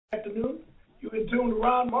afternoon. You're in tune to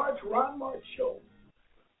Ron March Show.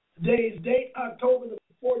 Today's date, October the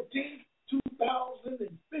 14th,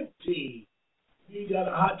 2015. We got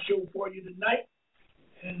a hot show for you tonight.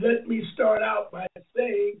 And let me start out by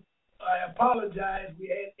saying I apologize. We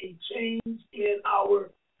had a change in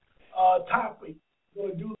our topic. We're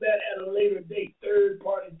going to do that at a later date,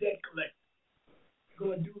 third-party debt collector. We're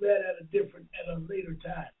going to do that at a later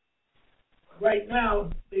time. Right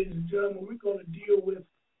now, ladies and gentlemen, we're going to deal with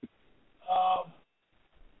a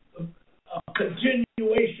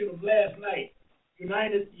continuation of last night.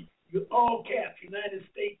 All caps, United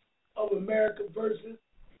States of America versus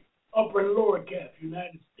upper and lower caps,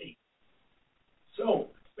 United States. So,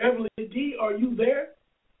 Beverly D., are you there?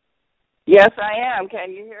 Yes, I am.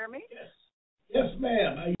 Can you hear me? Yes. Yes,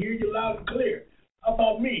 ma'am. I hear you loud and clear. How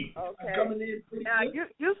about me? Okay. I'm coming in pretty now,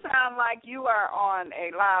 good. you sound like you are on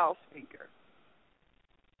a loudspeaker.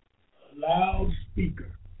 A loudspeaker.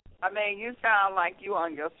 I mean, you sound like you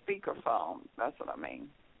on your speakerphone. That's what I mean.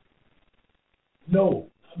 No,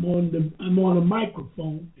 I'm on a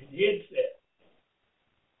microphone and headset.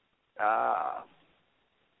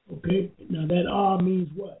 Okay. Now that means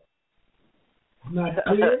what? Not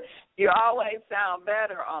clear? You always sound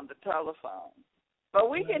better on the telephone. But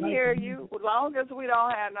we can hear you as long as we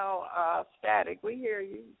don't have no static. We hear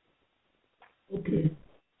you. Okay.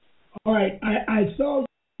 All right. I saw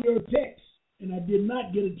your text, and I did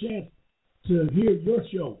not get a chance to hear your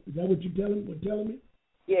show. Is that what you're telling me?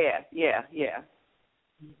 Yeah.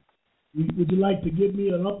 Would you like to give me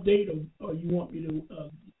an update, or you want me to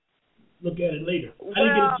look at it later? Well, I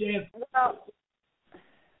didn't get a chance. Well,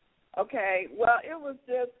 okay. Well, it was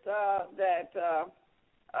just that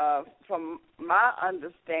from my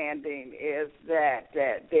understanding is that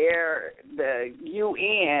the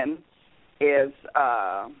UN is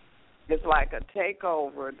like a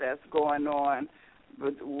takeover that's going on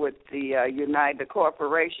with the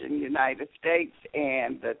corporation, United States,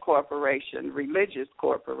 and the corporation, religious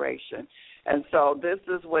corporation. And so this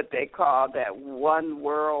is what they call that one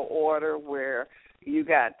world order, where you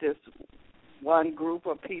got this one group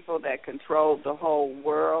of people that control the whole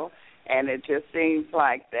world, and it just seems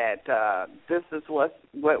like that this is what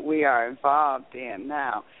we are involved in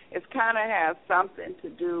now. It kind of has something to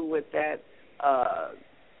do with that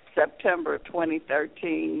September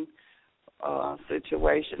 2013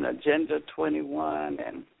 situation, Agenda 21,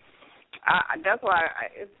 and that's why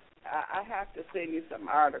I have to send you some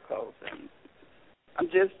articles, and I'm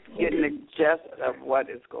just getting the gist of what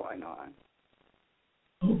is going on.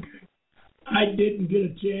 Okay. I didn't get a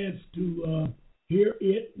chance to hear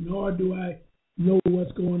it, nor do I know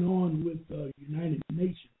what's going on with the United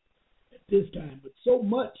Nations at this time. But so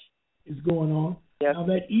much is going on. Yes. Now,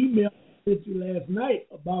 that email I sent you last night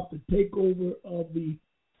about the takeover of the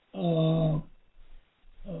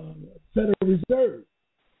Federal Reserve,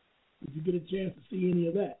 did you get a chance to see any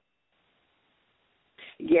of that?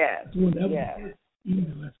 Yes. That was the first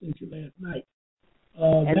email I sent you last night.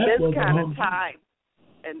 And that this was kind of tie,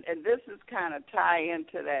 and this is kind of tie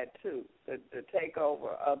into that too, the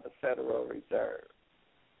takeover of the Federal Reserve.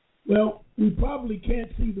 Well, we probably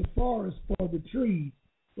can't see the forest for the trees,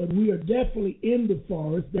 but we are definitely in the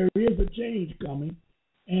forest. There is a change coming,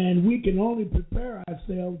 and we can only prepare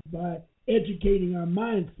ourselves by educating our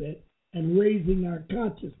mindset and raising our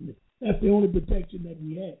consciousness. That's the only protection that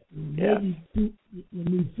we have. Yeah. Maybe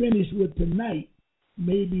when we finish with tonight,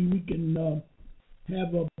 maybe we can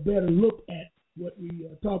have a better look at what we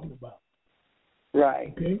are talking about.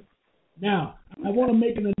 Right. Okay. Now, I want to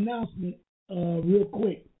make an announcement real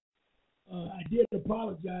quick. I did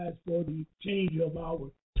apologize for the change of our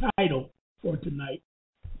title for tonight.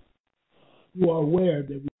 You are aware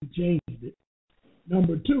that we changed it.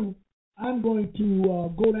 Number two, I'm going to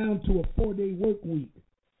go down to a 4-day work week.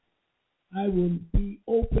 I will be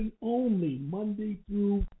open only Monday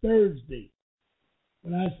through Thursday.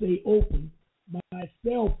 When I say open, my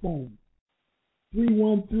cell phone,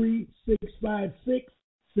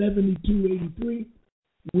 313-656-7283,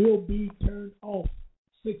 will be turned off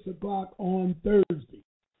 6 o'clock on Thursday.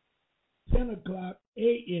 10 o'clock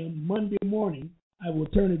a.m. Monday morning, I will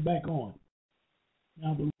turn it back on.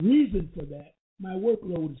 Now, the reason for that, my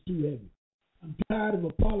workload is too heavy. I'm tired of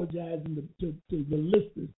apologizing to the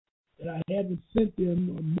listeners that I haven't sent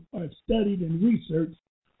them or studied and researched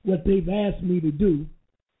what they've asked me to do,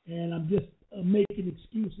 and I'm just making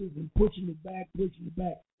excuses and pushing it back.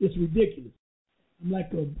 It's ridiculous. I'm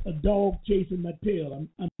like a dog chasing my tail.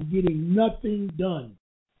 I'm getting nothing done.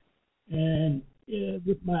 And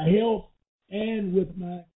with my health and with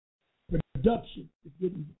my production, it's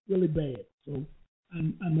getting really bad. So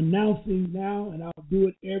I'm announcing now, and I'll do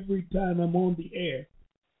it every time I'm on the air.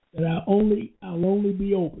 that I'll only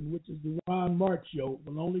be open, which is the Ron March show,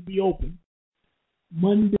 will only be open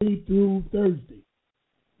Monday through Thursday.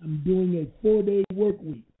 I'm doing a 4-day work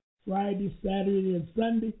week. Friday, Saturday, and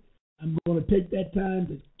Sunday, I'm going to take that time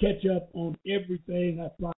to catch up on everything I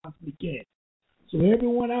possibly can. So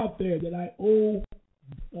everyone out there that I owe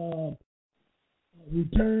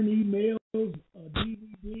return emails,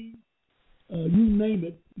 DVDs, you name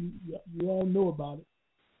it, you all know about it.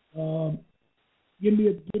 Give me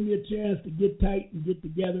a chance to get tight and get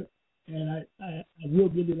together, and I will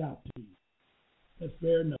get it out to you. That's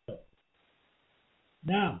fair enough.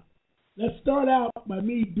 Now, let's start out by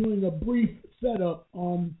me doing a brief setup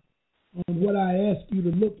on what I asked you to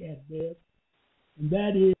look at, Bev, and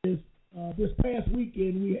that is this past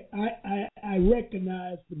weekend I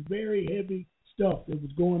recognized some very heavy stuff that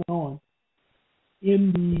was going on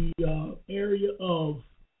in the area of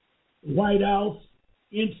the White House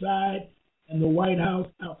inside and the White House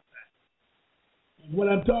outside. And what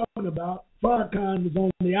I'm talking about, Farrakhan was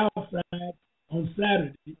on the outside on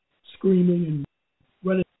Saturday screaming and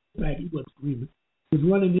running his package. He wasn't screaming. He was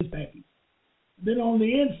running his package. Then on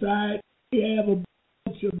the inside, we have a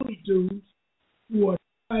bunch of Looney Tunes who are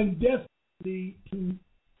trying desperately to,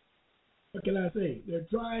 what can I say? They're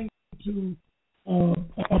trying to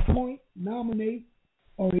appoint, nominate,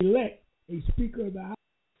 or elect a Speaker of the House.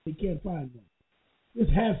 They can't find one. This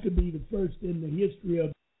has to be the first in the history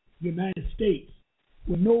of the United States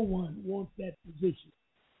where no one wants that position.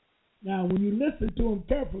 Now, when you listen to them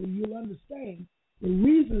carefully, you'll understand the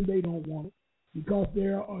reason they don't want it, because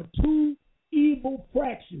there are two evil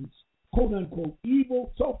fractions, quote unquote,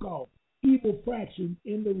 evil, so-called evil fractions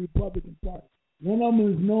in the Republican Party. One of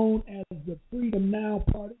them is known as the Freedom Now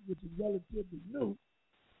Party, which is relatively new,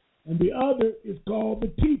 and the other is called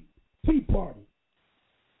the Tea Party.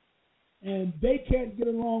 And they can't get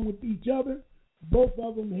along with each other. Both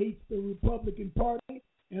of them hate the Republican Party,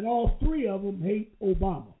 and all three of them hate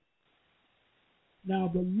Obama.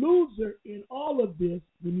 Now, the loser in all of this,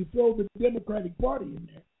 when you throw the Democratic Party in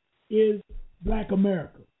there, is Black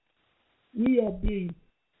America. We are being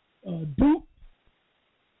duped,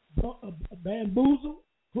 bamboozled,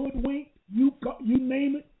 hoodwinked, you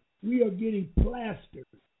name it. We are getting plastered.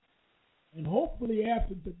 And hopefully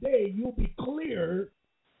after today, you'll be clear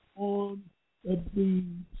on the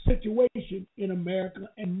situation in America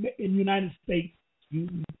and in the United States,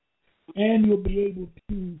 and you'll be able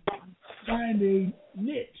to find a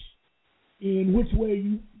niche in which way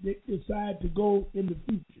you decide to go in the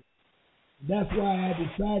future. That's why I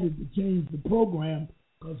decided to change the program,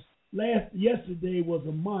 because yesterday was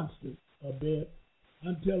a monster a bit.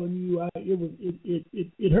 I'm telling you,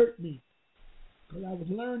 it hurt me, because I was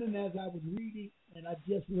learning as I was reading, and I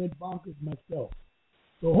just went bonkers myself.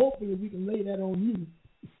 So hopefully we can lay that on you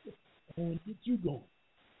and get you going.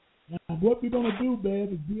 Now, what we're going to do,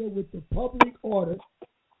 Bev, is deal with the public order,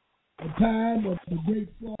 the time of the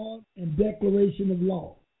great fraud, and declaration of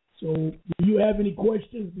law. So do you have any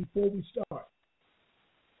questions before we start?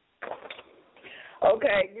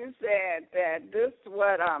 Okay, you said that this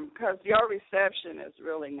what because your reception is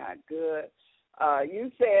really not good.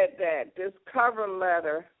 You said that this cover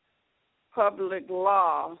letter, public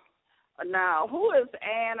law. Now, who is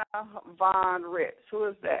Anna Von Ritz? Who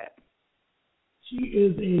is that? She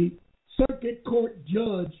is a circuit court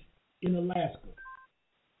judge in Alaska.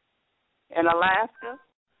 In Alaska?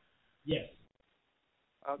 Yes.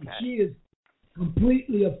 Okay. She is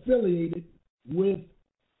completely affiliated with,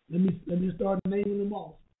 let me start naming them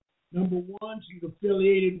off. Number one, she's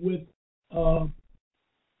affiliated with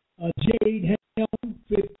Jade Helm,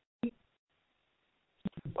 15.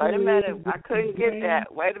 Wait a minute. I couldn't get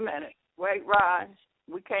that. Wait a minute. Wait, Raj.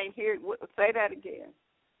 We can't hear. Say that again.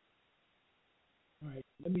 All right.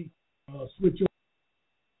 Let me switch over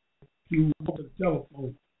to the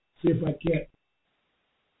telephone. See if I can't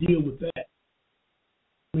deal with that.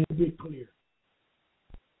 Make it a bit clear.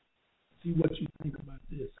 See what you think about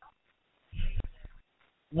this.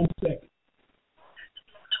 1 second.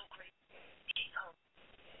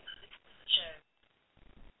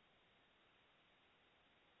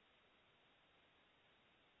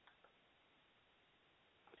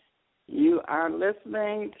 You are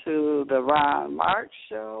listening to the Ron March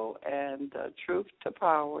Show and the Truth to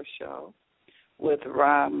Power Show with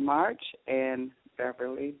Ron March and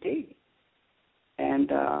Beverly D.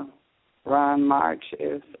 And Ron March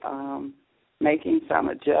is making some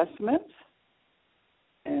adjustments,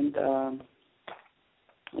 and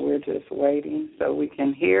we're just waiting so we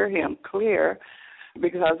can hear him clear,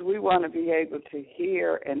 because we want to be able to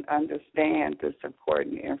hear and understand this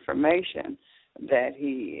important information that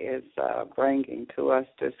he is bringing to us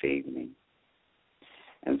this evening.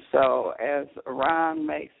 And so as Ron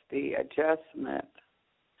makes the adjustment,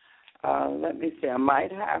 let me see, I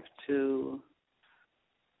might have to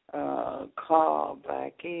call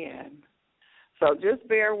back in. So just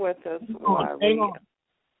bear with us while Hang on.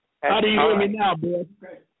 How do you hear me now, Bev?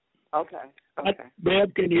 Okay.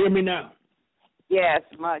 Bev, can you hear me now? Yes,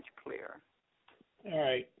 much clearer. All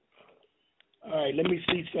right. Let me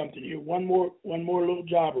see something here. One more little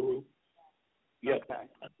jobberoo. Yep. Okay.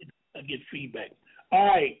 I get feedback. All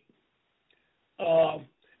right.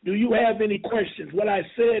 Do you have any questions? What I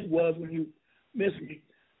said was, when you missed me,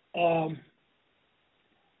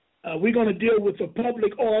 we're going to deal with the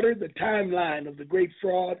public order, the timeline of the Great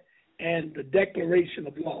Fraud, and the Declaration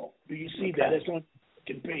of Law. Do you see that? That's on the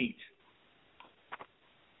second page.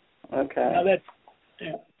 Okay. Now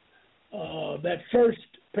that first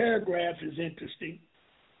paragraph is interesting.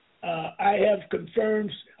 I have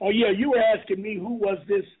confirmed. Oh yeah, you were asking me who was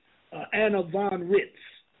this Anna von Ritz.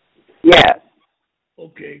 Yes.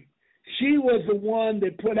 Okay. She was the one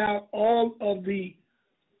that put out all of the,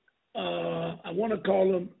 I want to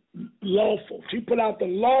call them lawful. She put out the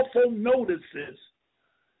lawful notices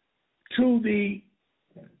to the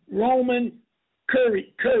Roman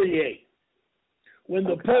courier when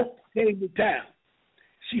the Pope came to town.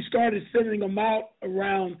 She started sending them out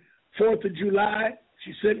around 4th of July.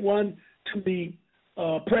 She sent one to the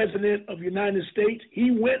President of the United States.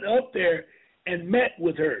 He went up there and met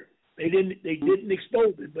with her. They didn't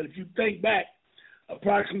expose it, but if you think back,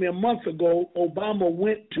 approximately a month ago, Obama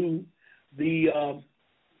went to the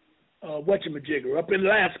whatchamajigger up in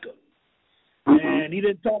Alaska, and he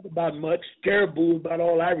didn't talk about much. Caribou, about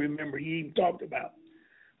all I remember he even talked about.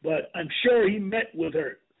 But I'm sure he met with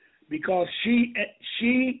her because she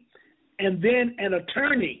and then an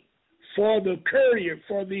attorney for the courier,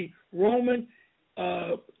 for the Roman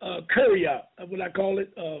courier, what I call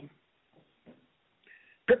it,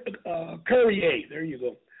 courier, there you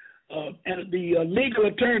go. And the legal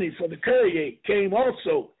attorney for the courier came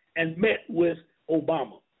also and met with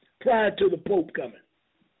Obama prior to the Pope coming.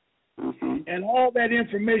 And all that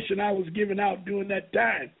information I was giving out during that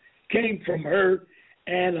time came from her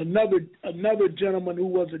and another gentleman who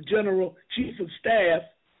was a general chief of staff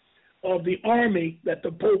of the army that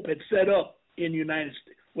the Pope had set up in the United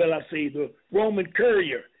States. Well, I say the Roman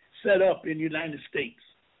courier set up in the United States.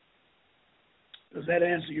 Does that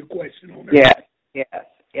answer your question on her? Yes,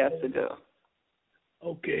 it does.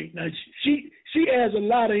 Okay. Now, she has a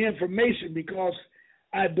lot of information because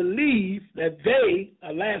I believe that they,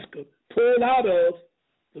 Alaska, pulled out of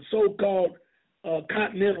the so-called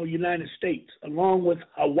continental United States, along with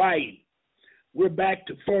Hawaii. We're back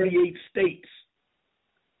to 48 states.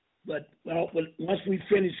 But once we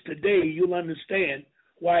finish today, you'll understand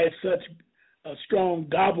why it's such a strong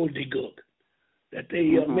gobbledygook that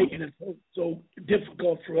they are making it so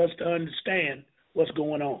difficult for us to understand what's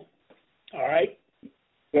going on. All right?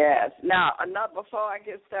 Yes. Now, before I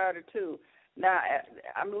get started, too, now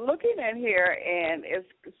I'm looking in here, and it's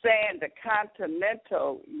saying the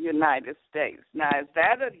continental United States. Now, is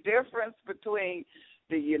that a difference between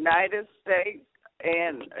the United States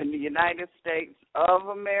and the United States of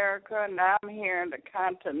America? Now I'm hearing the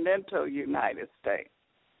continental United States.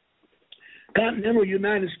 Continental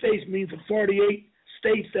United States means the 48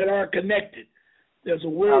 states that are connected. There's a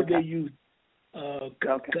word they use.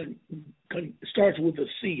 Starts with a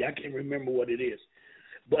C. I can't remember what it is.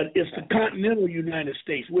 But it's the continental United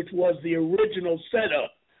States, which was the original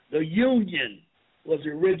setup. The Union was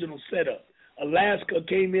the original setup. Alaska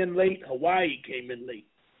came in late. Hawaii came in late.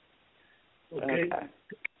 Okay?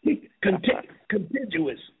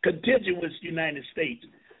 Contiguous United States,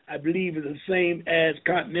 I believe, is the same as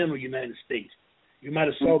continental United States. You might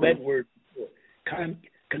have saw that word before.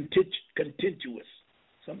 Contiguous,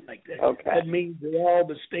 something like that. Okay. That means that all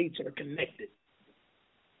the states are connected.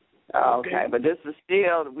 Okay, but this is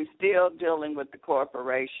we're still dealing with the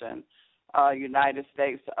corporation, United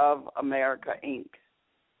States of America, Inc.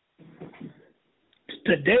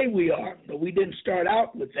 Today we are, but we didn't start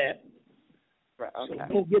out with that. Right, okay.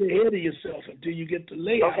 So don't get ahead of yourself until you get the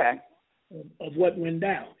layout of what went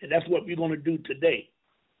down. And that's what we're going to do today.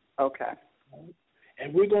 Okay.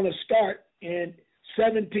 And we're going to start in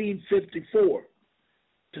 1754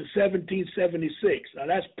 to 1776. Now,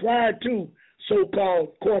 that's prior to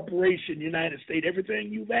so-called Corporation United States. Everything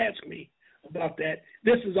you've asked me about that,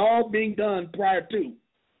 this is all being done prior to.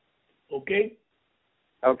 Okay?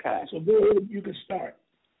 Okay. So go ahead, you can start.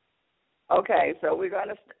 Okay, so we're going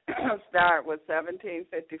to start with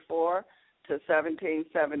 1754 to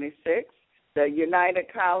 1776. The United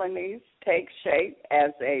Colonies take shape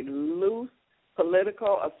as a loose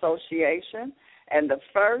political association, and the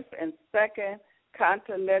first and second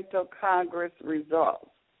Continental Congress results.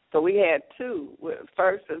 So we had two,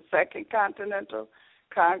 first and second Continental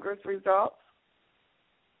Congress results.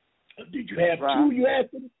 Did you have two?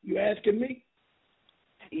 You asking me?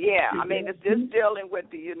 Yeah, I mean, it's just dealing with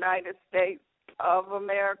the United States of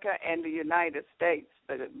America and the United States,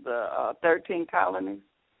 the 13 colonies.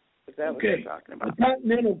 Is that what you're talking about? The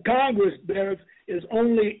Continental Congress, there is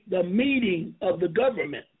only the meeting of the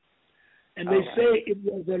government. And they say it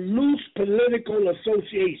was a loose political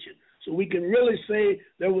association. So we can really say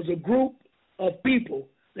there was a group of people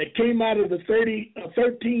that came out of the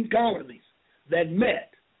 13 colonies that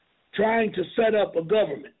met trying to set up a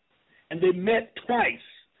government. And they met twice.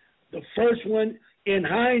 The first one, in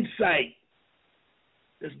hindsight,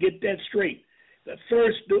 let's get that straight. The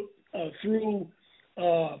first through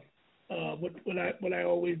what I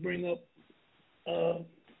always bring up,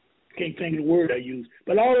 can't think of the word I use,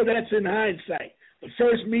 but all of that's in hindsight. The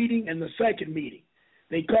first meeting and the second meeting,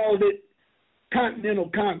 they called it Continental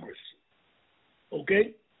Congress.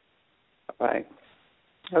 Okay. Right.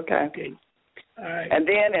 Okay. Okay. All right. And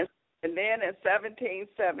then in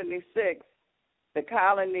 1776, the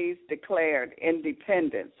colonies declared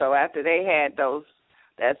independence. So after they had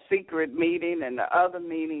that secret meeting and the other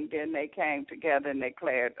meeting, then they came together and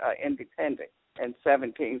declared independence in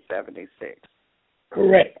 1776.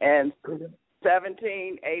 Correct. And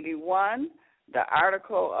 1781, the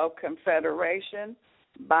Article of Confederation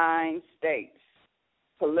binds states.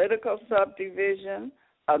 Political subdivision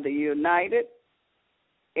of the United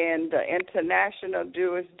in the international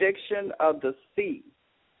jurisdiction of the sea.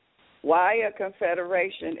 Why a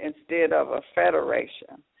confederation instead of a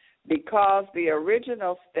federation? Because the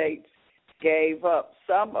original states gave up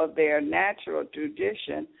some of their natural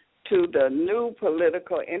tradition to the new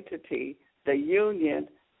political entity, the union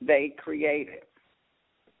they created.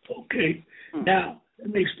 Okay. Now, let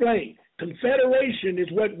me explain. Confederation is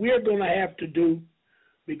what we're going to have to do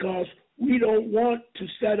because we don't want to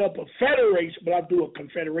set up a federation, but I'll do a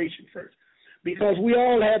confederation first, because we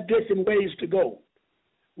all have different ways to go.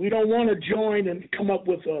 We don't want to join and come up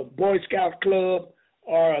with a Boy Scout club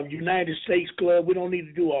or a United States club. We don't need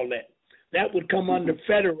to do all that. That would come under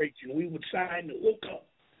federation. We would sign the hook up.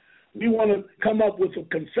 We want to come up with a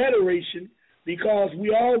confederation because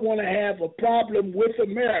we all want to have a problem with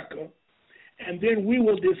America, and then we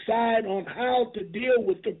will decide on how to deal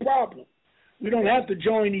with the problem. We don't have to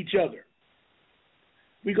join each other.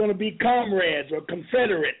 We're going to be comrades or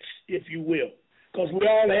confederates, if you will, because we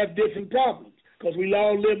all have different problems, because we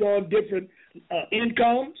all live on different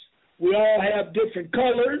incomes. We all have different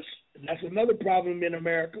colors. And that's another problem in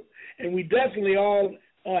America. And we definitely all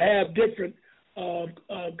have different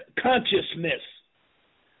consciousness.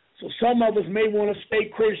 So some of us may want to stay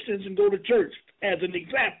Christians and go to church, as an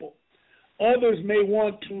example. Others may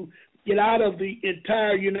want to get out of the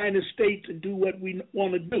entire United States and do what we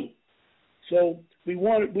want to do. So we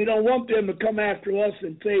don't want them to come after us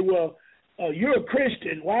and say, well, you're a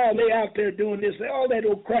Christian. Why are they out there doing this? All that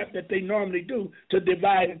old crap that they normally do to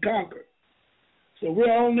divide and conquer. So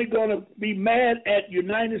we're only going to be mad at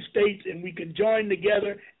United States, and we can join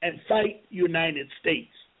together and fight United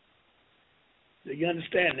States. Do you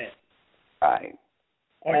understand that? Right.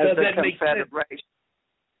 Or as does a that make sense? confederation.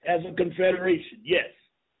 As a confederation, yes.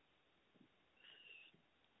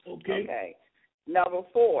 Okay. Number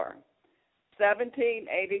 4,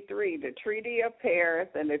 1783, the Treaty of Paris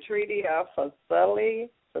and the Treaty of Versailles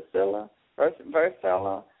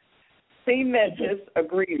cement this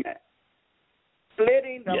agreement,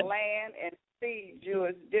 splitting the land and sea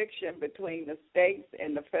jurisdiction between the states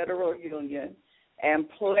and the Federal Union, and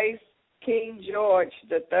placed King George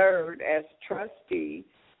III as trustee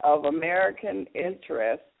of American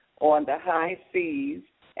interests on the high seas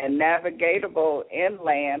and navigatable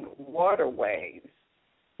inland waterways,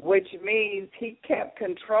 which means he kept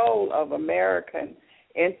control of American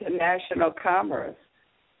international commerce.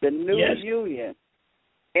 The new union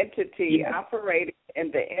entity operating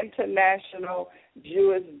in the international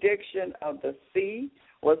jurisdiction of the sea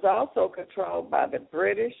was also controlled by the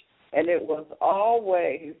British, and it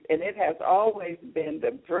has always been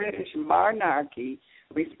the British monarchy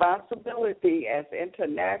responsibility as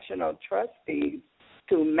international trustees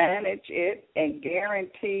to manage it and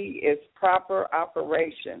guarantee its proper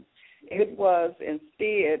operation. It was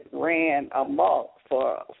instead ran amok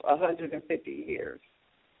for 150 years.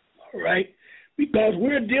 All right, because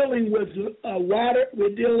we're dealing with water,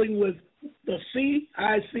 we're dealing with the sea,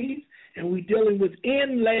 high seas, and we're dealing with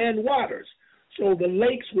inland waters. So the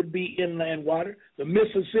lakes would be inland water. The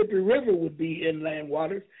Mississippi River would be inland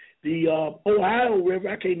water. The Ohio River,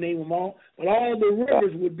 I can't name them all, but all the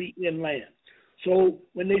rivers would be inland. So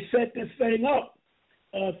when they set this thing up,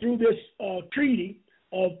 through this Treaty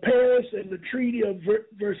of Paris and the Treaty of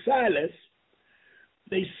Versailles,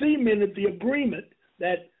 they cemented the agreement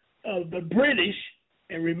that the British,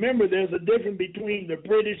 and remember there's a difference between the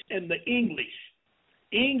British and the English.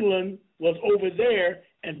 England was over there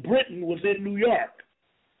and Britain was in New York.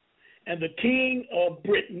 And the King of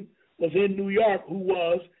Britain was in New York, who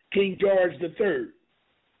was King George III.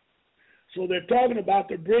 So they're talking about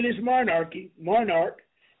the British monarch,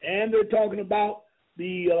 and they're talking about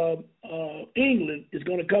the England is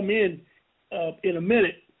going to come in a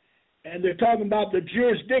minute, and they're talking about the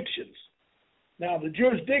jurisdictions. Now, the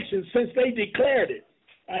jurisdictions, since they declared it,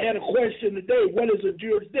 I had a question today, what is a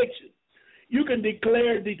jurisdiction? You can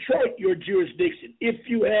declare Detroit your jurisdiction if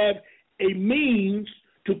you have a means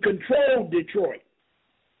to control Detroit.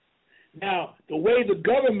 Now, the way the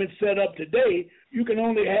government's set up today, you can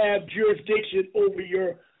only have jurisdiction over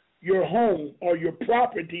your home or your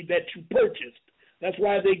property that you purchased. That's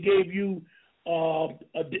why they gave you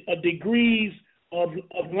a degrees of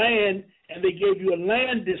land, and they gave you a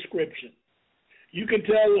land description. You can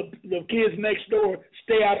tell the kids next door,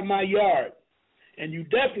 stay out of my yard. And you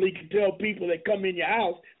definitely can tell people that come in your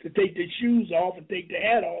house to take their shoes off and take their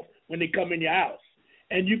hat off when they come in your house.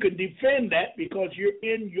 And you can defend that because you're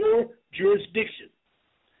in your jurisdiction.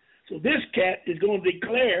 So this cat is going to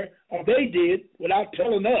declare, or they did, without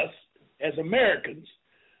telling us as Americans,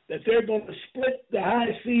 that they're going to split the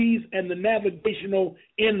high seas and the navigational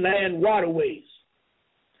inland waterways.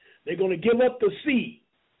 They're going to give up the sea,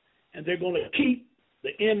 and they're going to keep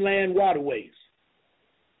the inland waterways.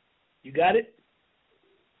 You got it?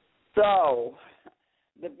 So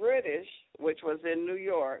the British, which was in New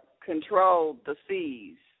York, controlled the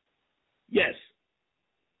seas. Yes.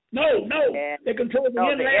 No. They controlled the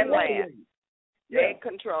inland waterways. Yeah. They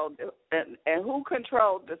controlled, and who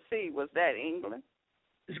controlled the sea? Was that England?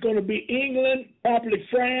 It's going to be England, probably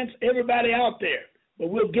France, everybody out there. But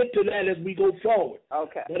we'll get to that as we go forward.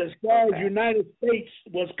 Okay. But as far as the United States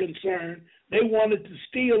was concerned, they wanted to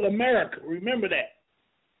steal America. Remember that.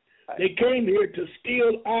 They came here to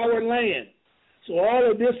steal our land. So all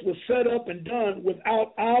of this was set up and done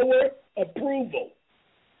without our approval.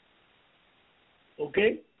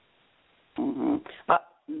 Okay? Mm-hmm.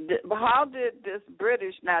 How did this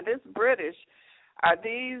British, are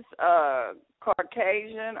these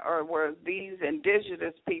Caucasian or were these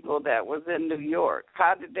indigenous people that was in New York?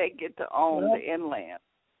 How did they get to own the inland?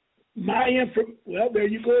 Well, there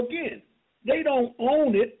you go again. They don't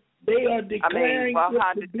own it. They are declaring.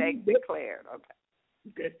 How did they declare?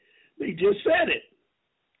 Okay. They just said it.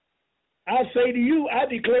 I'll say to you, I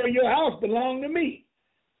declare your house belongs to me.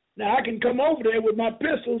 Now, I can come over there with my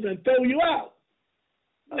pistols and throw you out.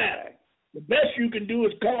 Okay. Now, the best you can do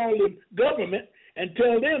is call the government and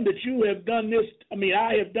tell them that you have done this.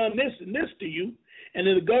 I have done this and this to you. And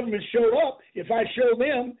then the government show up. If I show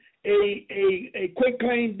them a quick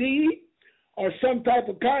claim deed or some type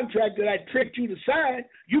of contract that I tricked you to sign,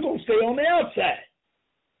 you're going to stay on the outside.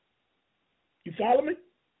 You follow me?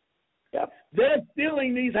 Yep. They're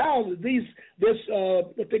stealing these houses, this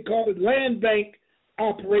what they call it, land bank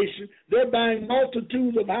operation. They're buying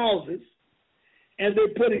multitudes of houses, and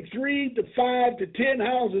they're putting 3 to 5 to 10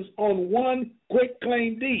 houses on one quick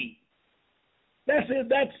claim deed. That's it.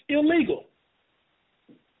 That's illegal.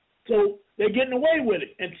 So they're getting away with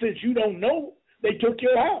it. And since you don't know, they took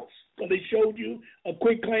your house. So they showed you a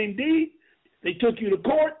quick claim deed. They took you to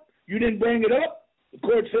court. You didn't bring it up. The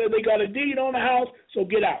court said they got a deed on the house, so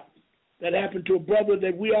get out. That happened to a brother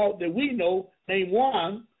that we know named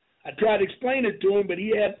Juan. I tried to explain it to him, but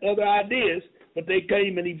he had other ideas, but they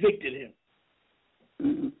came and evicted him.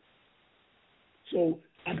 Mm-hmm. So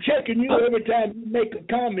I'm checking you every time you make a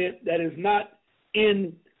comment that is not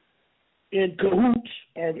in cahoots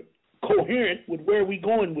or coherent with where we're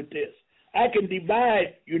going with this. I can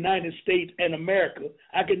divide United States and America.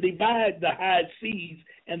 I can divide the high seas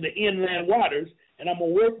and the inland waters, and I'm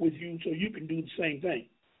going to work with you so you can do the same thing.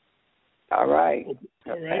 All right.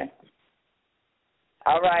 All right.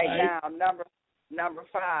 All right. Now, number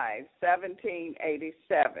 5,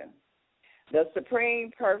 1787. The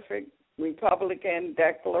Supreme Perfect Republican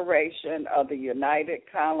Declaration of the United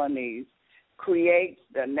Colonies creates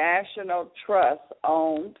the National Trust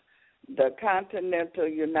owned the continental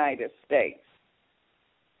United States.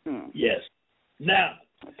 Yes. Now,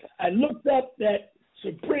 I looked up that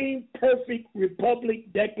Supreme Perfect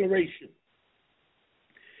Republic Declaration.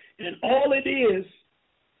 And all it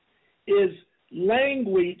is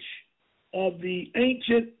language of the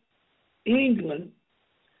ancient England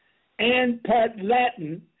and part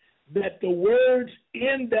Latin, that the words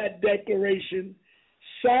in that declaration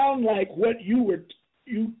sound like what you were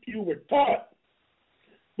taught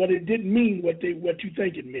but it didn't mean what you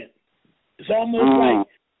think it meant. It's almost like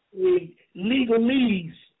a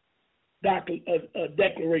legalese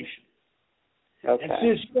declaration. Okay. And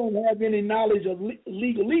since you don't have any knowledge of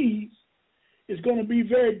legalese, it's going to be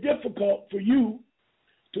very difficult for you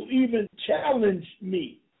to even challenge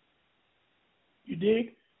me. You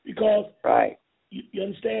dig? Because right. You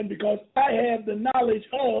understand? Because I have the knowledge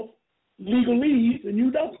of legalese and you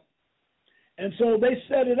don't. And so they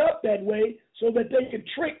set it up that way so that they could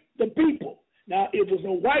trick the people. Now, it was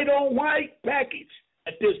a white-on-white package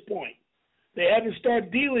at this point. They haven't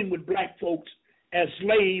started dealing with black folks as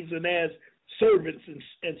slaves and as servants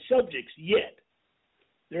and subjects yet.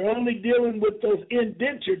 They're only dealing with those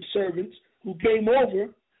indentured servants who came over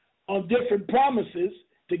on different promises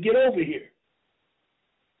to get over here.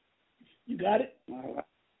 You got it?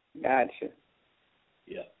 Gotcha.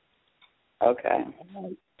 Yeah. Okay.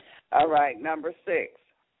 All right, number 6.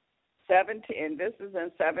 This is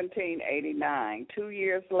in 1789. 2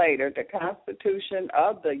 years later, the Constitution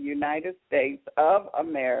of the United States of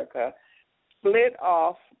America split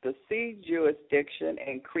off the sea jurisdiction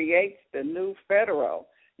and creates the new federal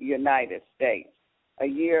United States. A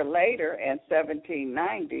year later, in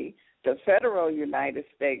 1790, the federal United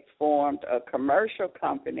States formed a commercial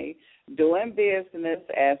company doing business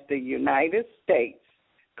as the United States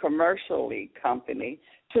Commercially Company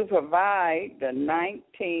to provide the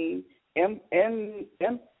 19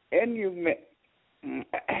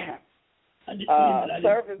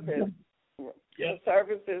 services. Yep.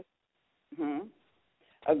 Services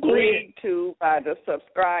agreed to by the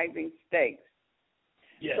subscribing states.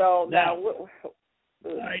 Yes. So now all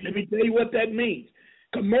right, let me tell you what that means.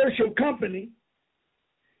 Commercial company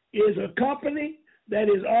is a company that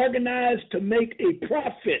is organized to make a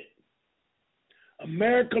profit.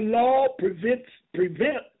 American law forbids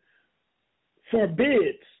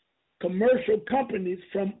commercial companies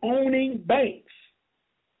from owning banks.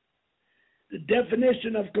 The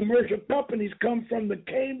definition of commercial companies comes from the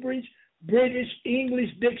Cambridge British English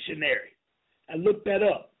Dictionary. I looked that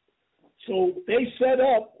up. So they set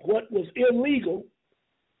up what was illegal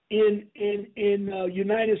in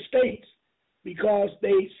United States because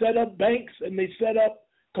they set up banks and they set up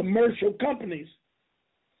commercial companies.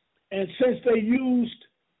 And since they used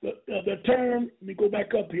the term, let me go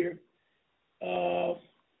back up here.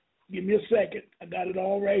 Give me a second. I got it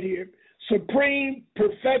all right here. Supreme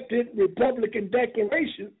Perfected Republican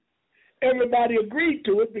Declaration. Everybody agreed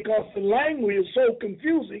to it because the language is so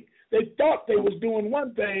confusing. They thought they was doing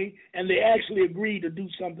one thing, and they actually agreed to do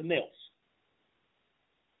something else.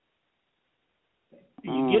 Do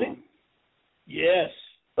you get it? Yes.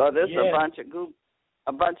 So this is a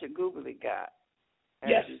bunch of googly guys.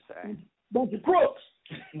 Yes. Bunch of crooks.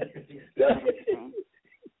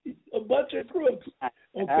 A bunch of crooks.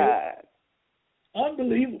 Okay.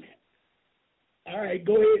 Unbelievable. All right,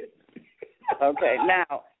 go ahead. Okay,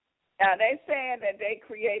 now they saying that they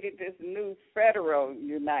created this new federal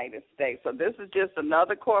United States. So this is just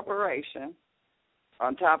another corporation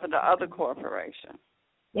on top of the other corporation.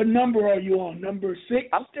 What number are you on? Number 6?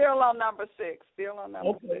 I'm still on number 6. Still on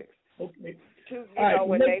number 6. Okay.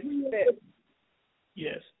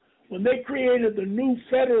 Yes. When they created the new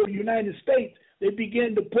federal United States, they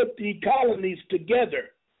began to put the colonies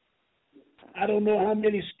together. I don't know how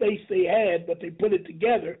many states they had, but they put it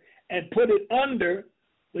together and put it under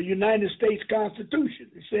the United States Constitution.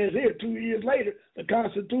 It says here, 2 years later, the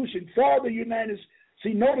Constitution for the United States.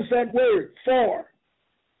 See, notice that word, for.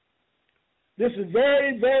 This is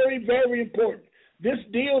very, very, very important. This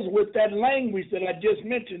deals with that language that I just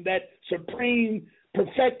mentioned, that supreme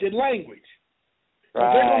perfected language. So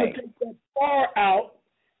they're going to take that far out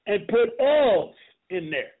and put of in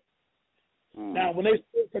there. Now, when they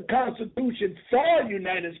say the Constitution for the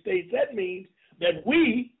United States, that means that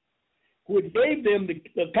we, who gave them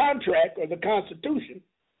the contract or the Constitution,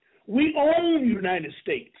 we own the United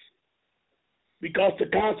States because the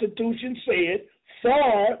Constitution said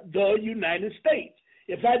for the United States.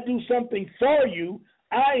 If I do something for you,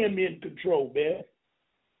 I am in control, Beth.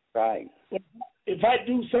 Right. But if I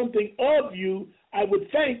do something of you, I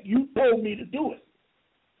would think you told me to do it,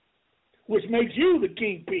 which makes you the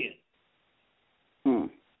kingpin.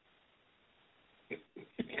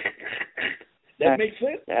 That makes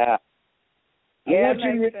sense? Yeah. I want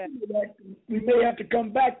you to remember that we may have to come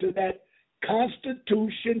back to that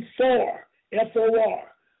Constitution for, F-O-R.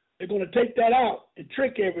 They're going to take that out and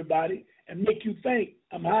trick everybody and make you think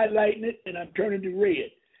I'm highlighting it and I'm turning it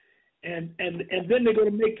red. And then they're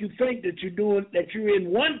going to make you think that you're in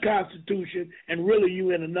one Constitution and really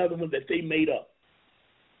you're in another one that they made up.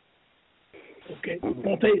 Okay?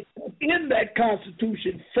 But in that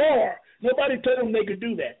Constitution for Nobody told them they could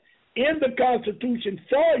do that. In the Constitution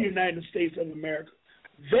for the United States of America,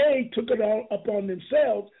 they took it all upon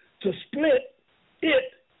themselves to split it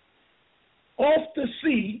off the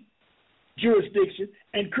sea jurisdiction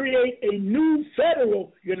and create a new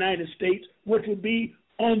federal United States, which would be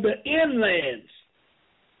on the inlands,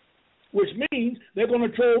 which means they're going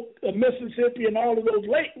to throw Mississippi and all of those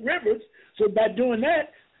rivers. So by doing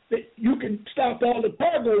that, you can stop all the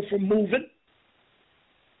cargo from moving,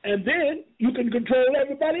 and then you can control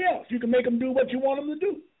everybody else. You can make them do what you want them to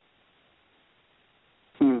do.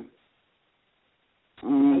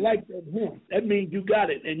 I like that. That means you got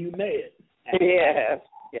it and you mad. Yes.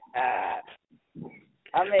 Yeah.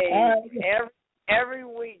 I mean, every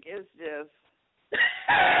week is just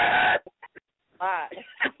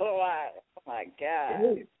oh my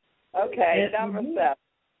God. Okay, number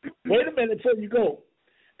 7. Wait a minute before you go.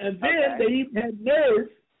 And then they even had nerve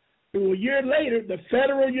to a year later, the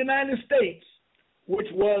federal United States, which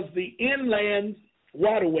was the inland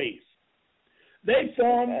waterways. They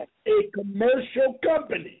formed a commercial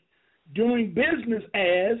company doing business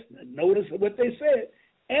as, notice what they said,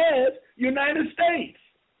 as United States.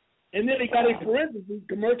 And then they got a parentheses,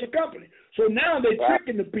 commercial company. So now they're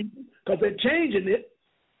tricking the people because they're changing it,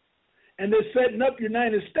 and they're setting up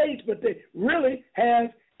United States, but they really have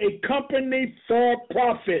a company for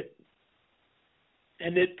profit.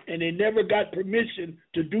 And they never got permission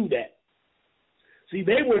to do that. See,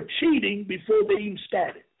 they were cheating before they even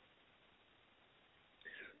started.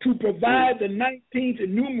 To provide the 19th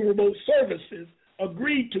innumerable services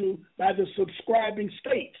agreed to by the subscribing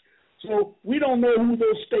states. So we don't know who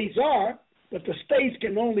those states are, but the states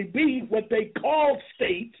can only be what they call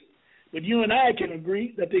states. But you and I can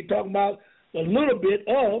agree that they talk about a little bit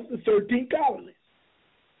of the 13 colonies.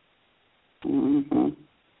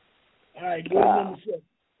 All right, go to number 7.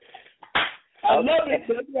 I love it,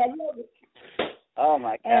 baby. I love it. Oh,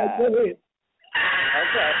 my God. All right, go ahead.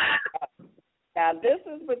 Okay. Now, this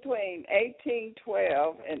is between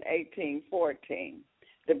 1812 and 1814.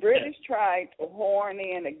 The British tried to horn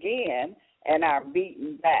in again and are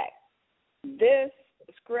beaten back. This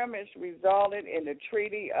skirmish resulted in the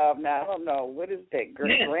Treaty of, now I don't know, what is that?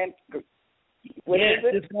 Grant? What is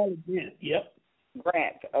it? It's called Grant, yep.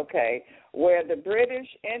 Grant, okay, where the British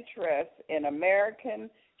interests in American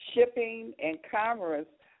shipping and commerce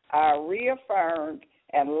are reaffirmed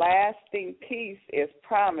and lasting peace is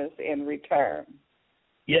promised in return.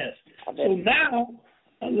 Yes. So now,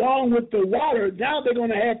 along with the water, now they're going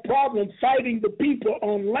to have problems fighting the people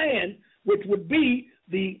on land, which would be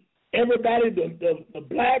everybody, the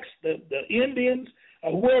blacks, the Indians,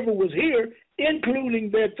 whoever was here,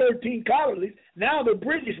 including their 13 colonies. Now the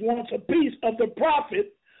British wants a piece of the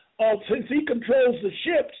profit since he controls the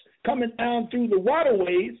ships coming down through the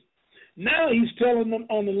waterways. Now he's telling them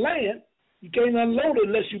on the land, you can't unload it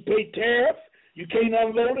unless you pay tariff. You can't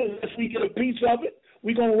unload it unless we get a piece of it.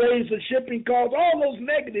 We're going to raise the shipping costs, all those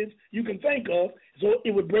negatives you can think of. So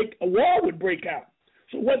a war would break out.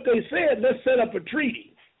 So what they said, let's set up a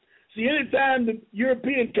treaty. See, anytime the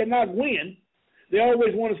European cannot win, they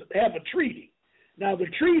always want to have a treaty. Now, the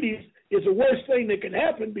treaties is the worst thing that can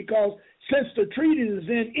happen because since the treaty is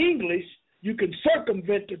in English, you can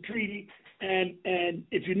circumvent the treaty and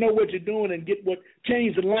if you know what you're doing and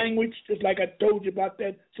change the language, just like I told you about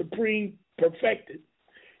that Supreme Perfected,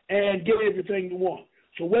 and get everything you want.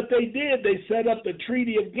 So what they did, they set up the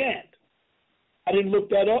Treaty of Ghent. I didn't look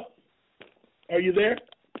that up. Are you there?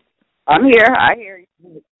 I'm here. I hear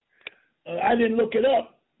you. I didn't look it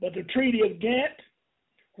up, but the Treaty of Ghent,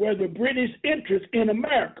 where the British interest in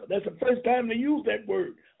America. That's the first time they use that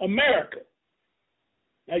word, America.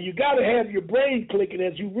 Now, you got to have your brain clicking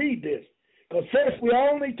as you read this. Because first, we're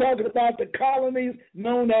only talking about the colonies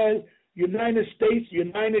known as United States,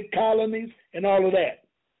 United Colonies, and all of that.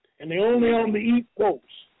 And they're only on the East Coast.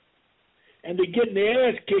 And they're getting their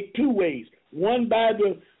ass kicked two ways. One by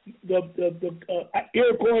the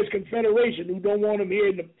Iroquois Confederation, who don't want them here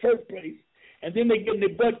in the first place. And then they're getting their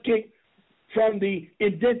butt kicked from the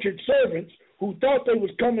indentured servants who thought they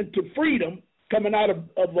was coming to freedom, coming out of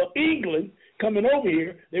England, coming over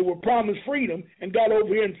here. They were promised freedom and got over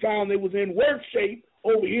here and found they was in worse shape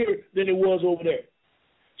over here than it was over there.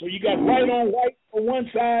 So you got white on white on one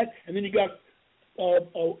side, and then you got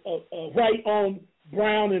white on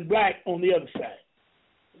brown and black on the other side.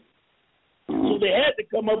 So they had to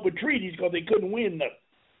come up with treaties because they couldn't win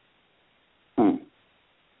nothing.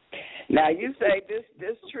 Now, you say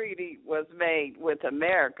this treaty was made with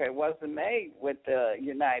America. It wasn't made with the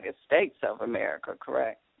United States of America,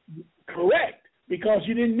 correct? Correct, because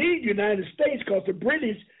you didn't need United States because the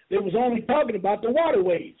British, they was only talking about the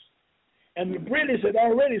waterways. And the British had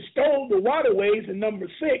already stole the waterways in number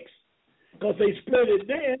 6 because they split it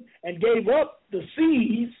then and gave up the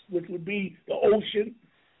seas, which would be the ocean,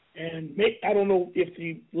 and I don't know if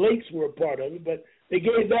the lakes were a part of it, but they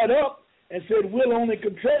gave that up and said, we'll only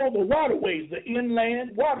control the waterways, the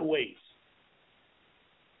inland waterways.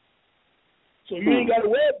 So you ain't got to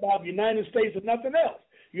worry about the United States or nothing else.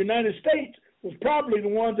 The United States was probably the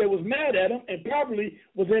one that was mad at them and probably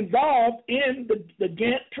was involved in the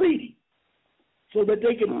Ghent Treaty so that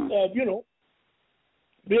they could,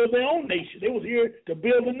 build their own nation. They was here to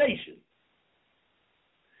build a nation.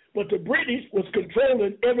 But the British was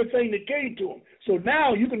controlling everything that came to them. So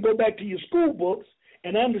now you can go back to your school books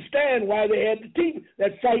and understand why they had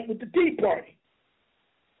that fight with the Tea Party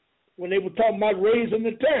when they were talking about raising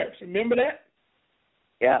the tariffs. Remember that?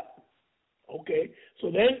 Yeah. Okay.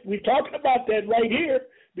 So then we're talking about that right here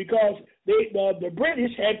because the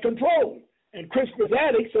British had control. And Crispus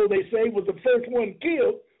Attucks, so they say, was the first one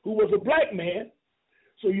killed who was a black man.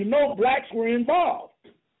 So blacks were involved.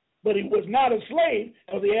 But he was not a slave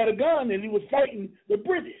because he had a gun and he was fighting the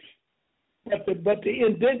British. But the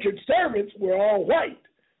indentured servants were all white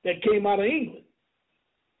that came out of England.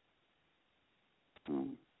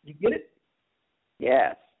 You get it?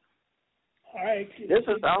 Yes. All right. This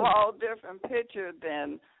is a whole different picture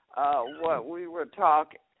than what we were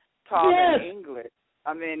taught in English.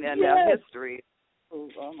 I mean, in history. Oh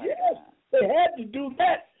my God. They had to do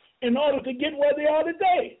that in order to get where they are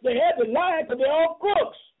today. They had to lie because they're all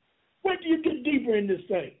crooks. Wait till you get deeper in this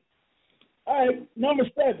thing. All right, number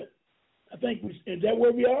 7. I think is that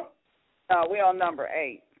where we are? We're on number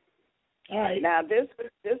 8. All right. Now this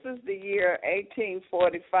is the year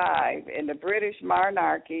 1845, and the British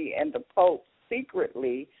monarchy and the Pope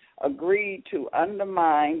secretly agreed to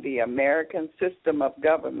undermine the American system of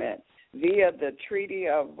government via the Treaty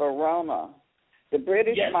of Verona. The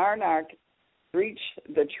British monarchy breached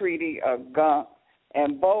the Treaty of Ghent,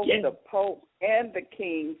 and both the Pope and the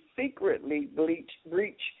King secretly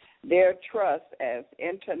breached their trust as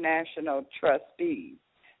international trustees.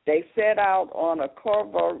 They set out on a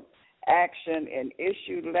covert action and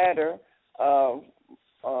issued letter of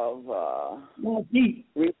marquee.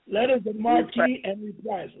 Letters of marquee and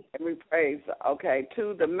reprisal. Okay,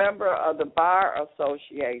 to the member of the Bar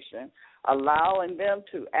Association, allowing them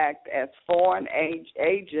to act as foreign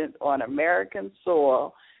agents on American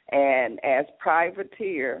soil and as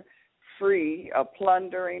privateer, free of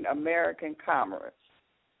plundering American commerce.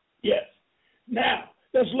 Yes. Now,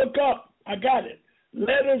 let's look up. I got it.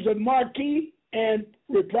 Letters of marquee and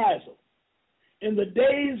reprisal. In the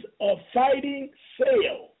days of fighting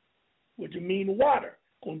sail, which would mean water,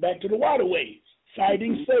 going back to the waterways,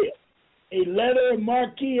 fighting sail, a letter of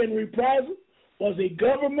marquee and reprisal was a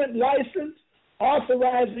government license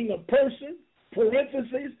authorizing a person,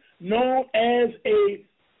 parentheses, known as a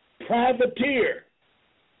privateer,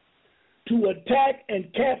 to attack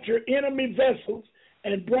and capture enemy vessels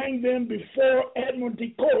and bring them before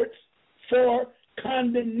admiralty courts for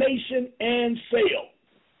condemnation and sale.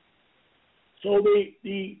 So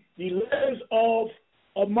the letters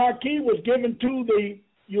of marquee was given to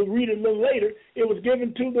you'll read it a little later, it was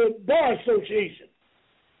given to the Bar Association.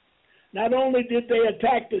 Not only did they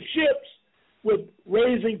attack the ships with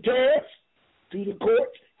raising tariffs to the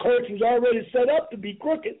courts was already set up to be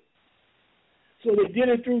crooked, so they did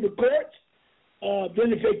it through the courts.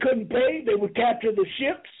 Then if they couldn't pay, they would capture the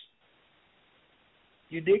ships.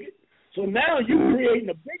 You dig it? So now you're creating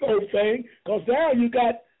a big old thing because now you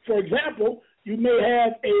got, for example, you may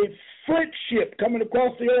have a French ship coming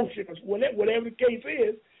across the ocean, or whatever the case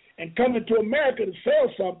is, and coming to America to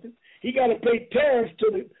sell something. He got to pay tariffs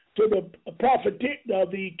to the profiteer,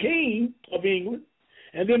 the king of England,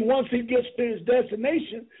 and then once he gets to his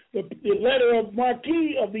destination, the letter of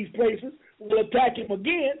marquee of these places will attack him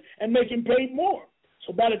again and make him pay more.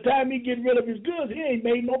 So by the time he gets rid of his goods, he ain't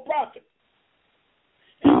made no profit.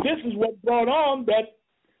 And this is what brought on that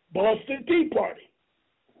Boston Tea Party.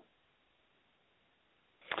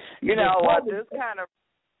 You know what? This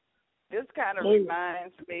kind of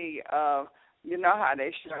reminds me of, you know how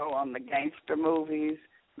they show on the gangster movies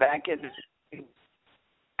back in the day,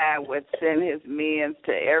 I would send his men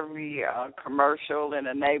to every commercial in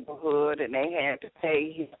the neighborhood, and they had to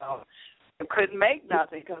pay him. They couldn't make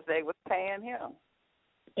nothing because they was paying him.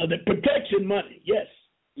 The protection money, yes.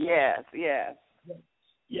 Yes.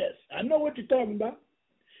 Yes, I know what you're talking about.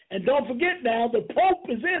 And don't forget now, the Pope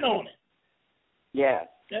is in on it. Yes.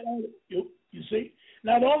 You see?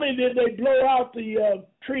 Not only did they blow out the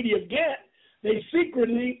Treaty of Ghent, they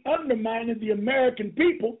secretly undermined the American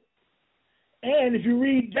people. And if you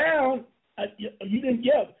read down, you didn't.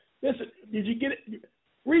 Yeah, listen. Did you get it?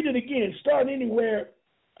 Read it again. Start anywhere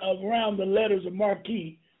around the letters of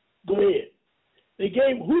Marquis. Go ahead. Who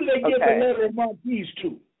did they give the letter of Marquis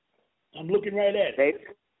to? I'm looking right at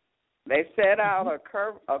it. They set out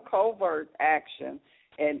a covert action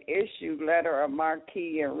and issued letter of marque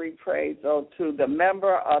and reprisal to the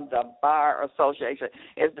member of the Bar Association.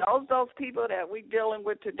 Is those people that we dealing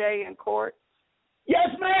with today in court? Yes,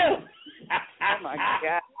 ma'am. Oh, my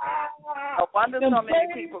God. I wonder so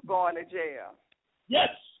many people going to jail. Yes.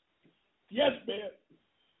 Yes, ma'am.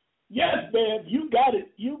 Yes, ma'am. You got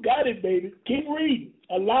it. You got it, baby. Keep reading.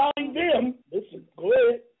 Allowing them, listen, go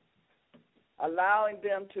ahead. Allowing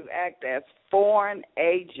them to act as foreign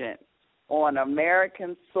agents on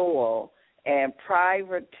American soil and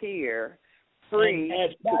privateer free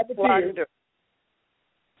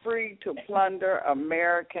to plunder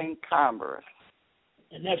American commerce.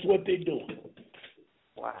 And that's what they're doing.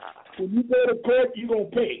 Wow. When you go to court, you're going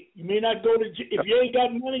to pay. You may not go to jail. If you ain't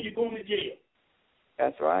got money, you're going to jail.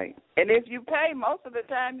 That's right. And if you pay, most of the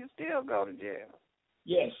time you still go to jail.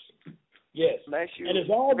 Yes. Yes. Unless you and it's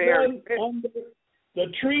all done under the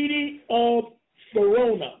Treaty of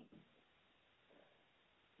Verona.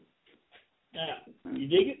 Now, you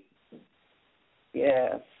dig it?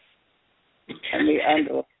 Yes.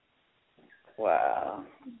 Wow.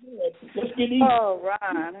 Let's get easy. Oh,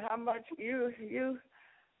 Ron, how much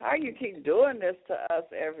how you keep doing this to us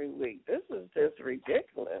every week? This is just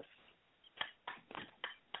ridiculous.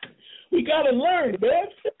 We got to learn, man.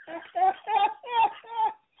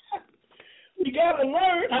 We got to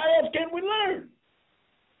learn. How else can we learn?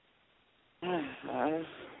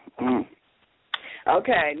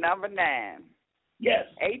 Okay, number 9. Yes.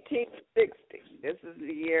 1860. This is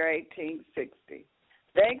the year 1860.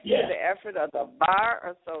 Thanks to the effort of the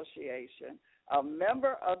Bar Association, a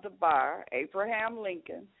member of the bar, Abraham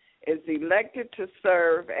Lincoln, is elected to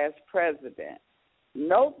serve as president.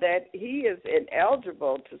 Note that he is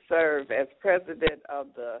ineligible to serve as president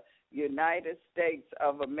of the United States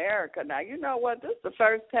of America. Now, you know what? This is the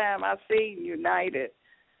first time I've seen United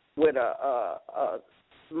with a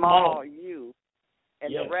small U,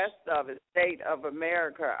 and the rest of it, State of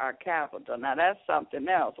America, are capital. Now, that's something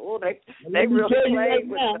else. Oh, they really played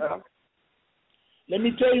with stuff. Let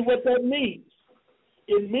me tell you what that means.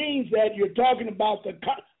 It means that you're talking about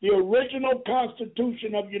the original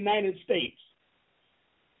Constitution of the United States.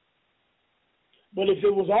 But if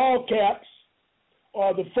it was all caps,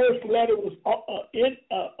 or the first letter was in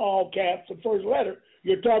all caps, the first letter,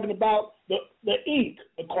 you're talking about the Inc.,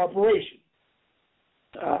 the corporation.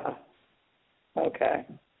 Okay.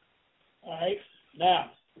 All right.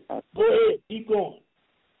 Now, go ahead. Keep going.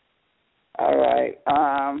 All right.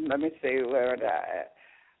 Let me see where that.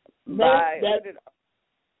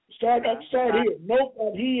 Start here. Note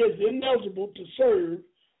that he is ineligible to serve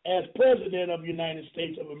as president of the United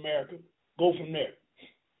States of America. Go from there.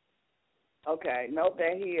 Okay. Note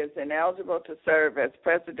that he is ineligible to serve as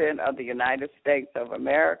president of the United States of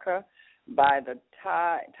America by the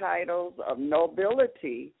titles of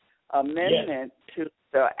nobility amendment to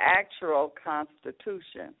the actual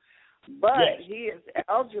Constitution. But he is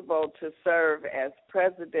eligible to serve as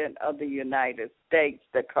president of the United States,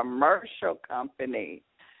 the commercial company.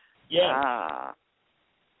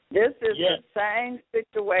 This is the same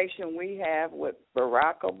situation we have with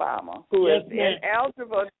Barack Obama, who is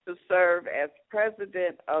ineligible to serve as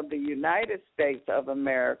president of the United States of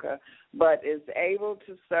America, but is able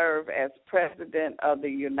to serve as president of the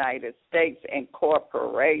United States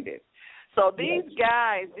Incorporated. So these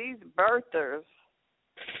guys, these birthers,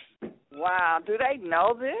 wow, do they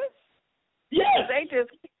know this? Yes.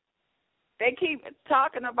 They keep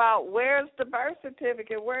talking about where's the birth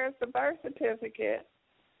certificate, where's the birth certificate?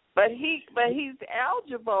 But he's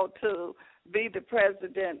eligible to be the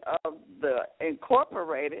president of the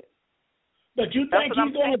Incorporated. But you think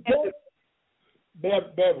he's going to tell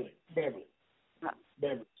Beverly,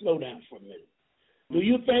 slow down for a minute. Do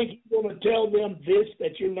you think he's going to tell them this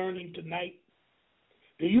that you're learning tonight?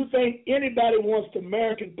 Do you think anybody wants the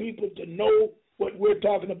American people to know what we're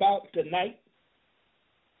talking about tonight?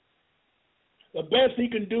 The best he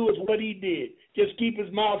can do is what he did. Just keep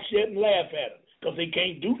his mouth shut and laugh at him. Because they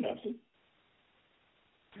can't do nothing.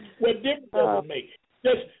 What difference does it make?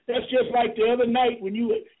 That's just like the other night when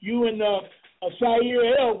you and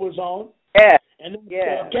Sayer L was on, and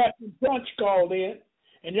Captain Punch called in,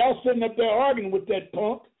 and y'all sitting up there arguing with that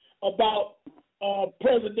punk about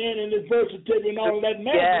president and his birth certificate and all of that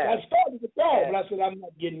madness. I started the call, but I said I'm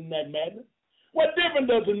not getting that madness. What difference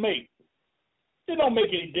does it make? It don't make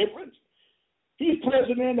any difference. He's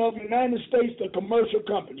president of the United States, the commercial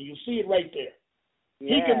company. You see it right there.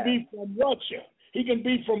 He can be from Russia. He can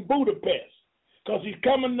be from Budapest. because he's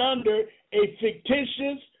coming under a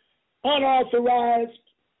fictitious, unauthorized,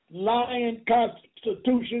 lying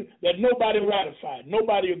constitution that nobody ratified,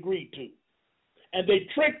 nobody agreed to. And they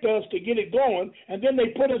tricked us to get it going, and then they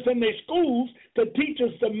put us in their schools to teach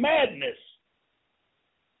us the madness.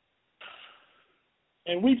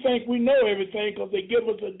 And we think we know everything because they give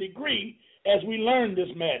us a degree as we learn this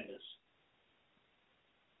madness.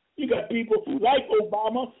 You got people like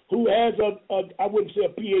Obama who has I wouldn't say a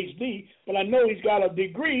PhD, but I know he's got a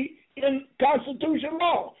degree in Constitution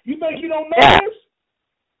law. You think you don't know this?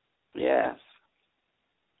 Yes.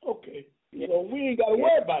 Okay. So we ain't got to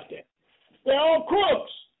worry about that. They're all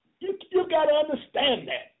crooks. You got to understand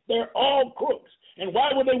that. They're all crooks. And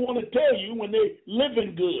why would they want to tell you when they're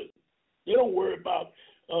living good? They don't worry about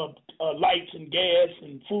lights and gas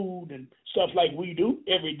and food and stuff like we do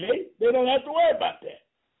every day. They don't have to worry about that.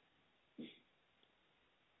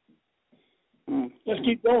 Let's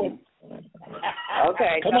keep going.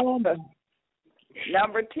 Okay. Come on.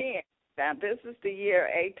 Number 10. Now, this is the year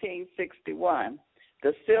 1861.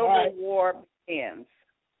 The Civil War begins.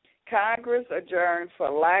 Congress adjourned for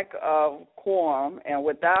lack of quorum, and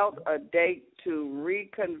without a date to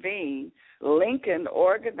reconvene, Lincoln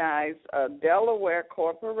organized a Delaware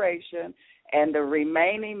corporation, and the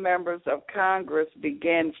remaining members of Congress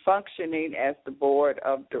began functioning as the board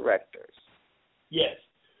of directors. Yes,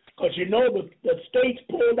 because you know the states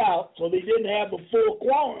pulled out, so they didn't have a full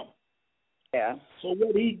quorum. Yeah. So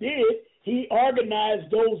what he did, he organized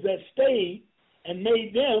those that stayed and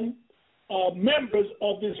made them members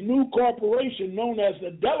of this new corporation known as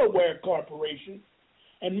the Delaware Corporation,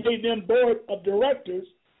 and made them board of directors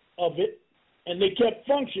of it, and they kept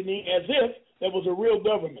functioning as if there was a real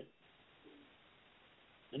government.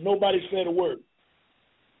 And nobody said a word.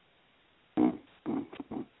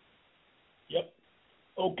 Yep.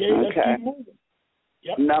 Okay, let's keep moving.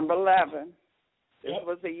 Yep. Number 11. This Yep.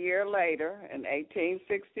 was a year later, in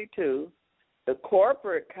 1862, the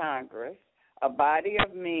corporate Congress, a body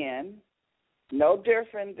of men, no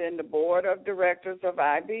different than the board of directors of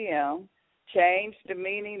IBM, changed the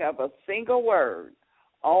meaning of a single word,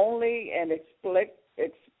 only and explicitly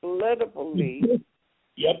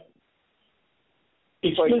yep.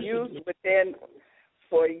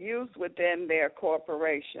 for use within their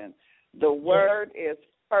corporation. The word is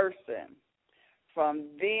person. From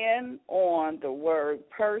then on, the word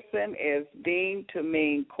person is deemed to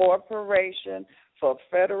mean corporation for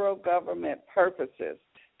federal government purposes.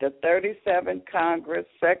 The 37th Congress,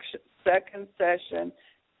 second session,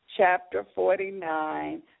 Chapter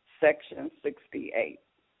 49, Section 68.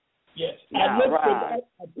 Yes. Now, I looked for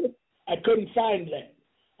that. I couldn't find that.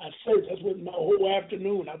 I searched. That's what my whole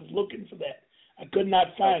afternoon I was looking for that. I could not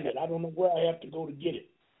find it. I don't know where I have to go to get it.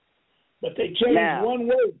 But they changed one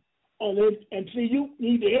word on it. And see, you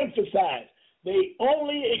need to emphasize, they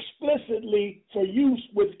only explicitly for use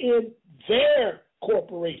within their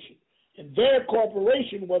corporation. And their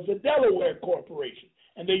corporation was the Delaware Corporation.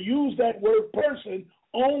 And they used that word person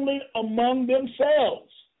only among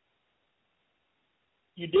themselves.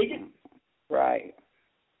 You dig it? Right.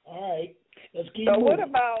 All right. Let's keep moving.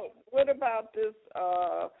 What about this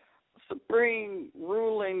Supreme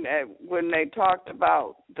ruling that when they talked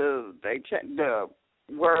about the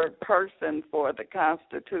word person for the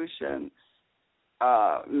Constitution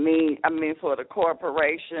for the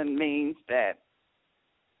corporation means that,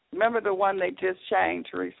 remember the one they just changed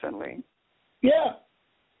recently? Yeah.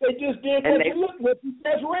 They just did what you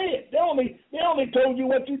just read. They only told you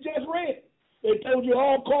what you just read. They told you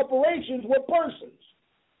all corporations were persons.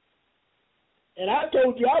 And I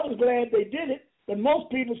told you I was glad they did it, but most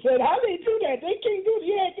people said, how do they do that? They can't do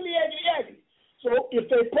it. So if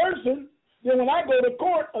they're person, then when I go to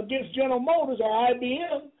court against General Motors or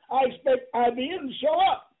IBM, I expect IBM to show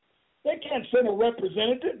up. They can't send a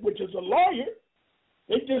representative, which is a lawyer.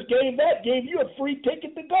 They just gave you a free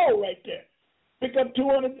ticket to go right there. Pick up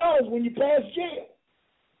 $200 when you pass jail.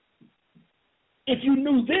 If you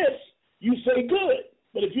knew this, you say good.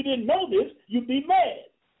 But if you didn't know this, you'd be mad.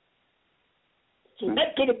 So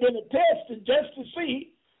that could have been a test just to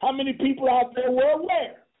see how many people out there were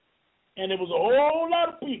aware. And it was a whole lot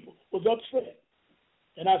of people was upset.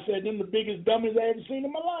 And I said, them the biggest dummies I ever seen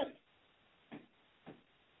in my life.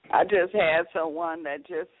 I just had someone that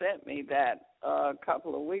just sent me that a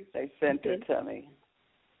couple of weeks. They sent it to me.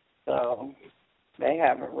 So they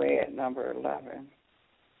haven't read number 11.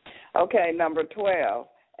 Okay, number 12,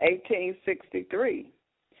 1863.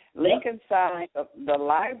 Lincoln signed the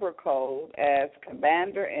Labor Code as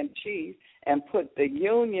commander-in-chief and put the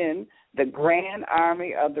Union, the Grand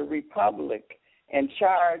Army of the Republic, in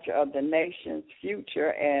charge of the nation's future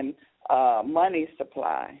and money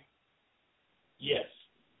supply. Yes.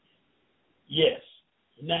 Yes.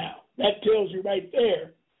 Now, that tells you right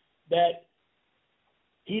there that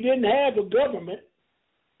he didn't have a government.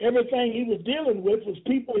 Everything he was dealing with was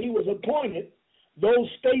people he was appointed. Those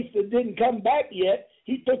states that didn't come back yet,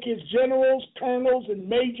 he took his generals, colonels, and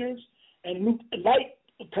majors, and light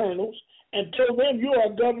colonels, and told them, you are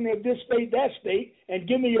governor of this state, that state, and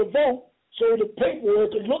give me your vote, so the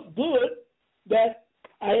paperwork would look good that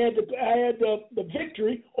I had the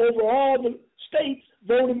victory over all the states,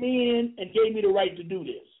 voted me in, and gave me the right to do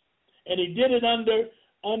this. And he did it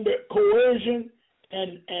under coercion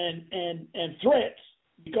and threats,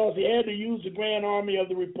 because he had to use the Grand Army of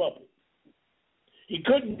the Republic. He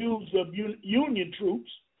couldn't use the Union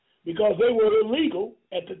troops because they were illegal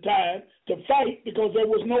at the time to fight, because there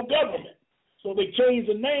was no government. So they changed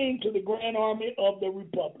the name to the Grand Army of the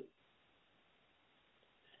Republic.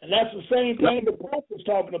 And that's the same thing the Pope was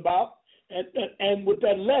talking about, and with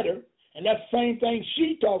that letter, and that's the same thing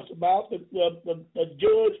she talks about, the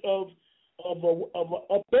judge of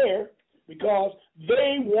up there, because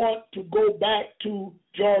they want to go back to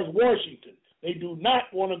George Washington. They do not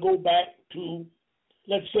want to go back to,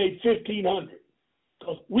 let's say, 1500,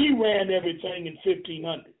 because we ran everything in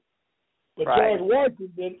 1500. But right. George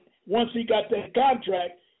Washington, once he got that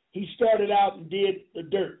contract, he started out and did the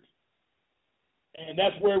dirt. And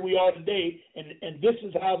that's where we are today, and this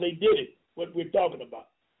is how they did it, what we're talking about.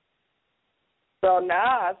 So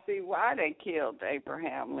now I see why they killed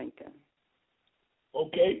Abraham Lincoln.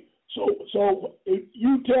 Okay, so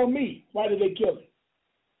you tell me, why did they kill him?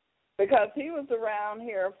 Because he was around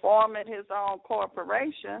here forming his own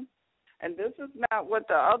corporation, and this is not what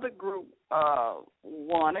the other group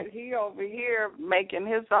wanted. He over here making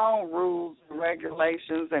his own rules,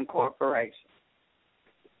 regulations, and corporations.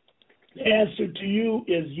 The answer to you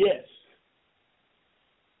is yes.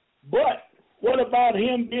 But what about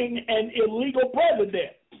him being an illegal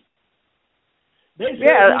president? They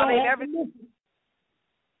said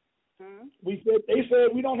they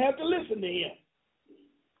said we don't have to listen to him.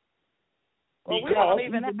 Well,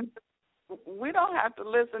 we don't have to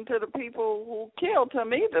listen to the people who killed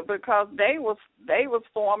him either, because they was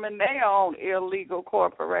forming their own illegal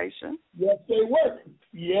corporation. Yes, they were.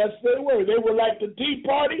 Yes, they were. They were like the Tea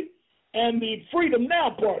Party and the Freedom Now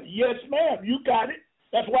Party. Yes, ma'am, you got it.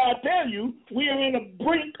 That's why I tell you, we are in a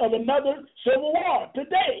brink of another civil war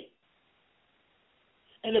today.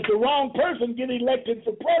 And if the wrong person gets elected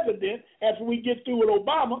for president after we get through with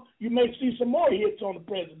Obama, you may see some more hits on the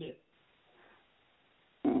president.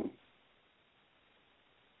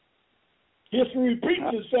 History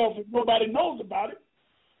repeats itself if nobody knows about it.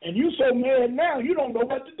 And you so mad now, you don't know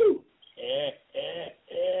what to do.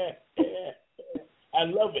 I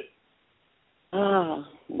love it. Oh,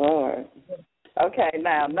 Lord. Okay,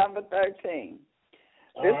 now number 13.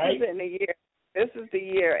 This is the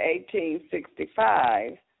year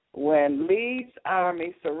 1865, when Lee's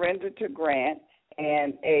army surrendered to Grant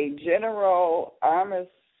and a general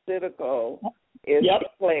armistice is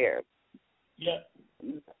declared. Yep.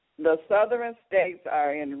 The southern states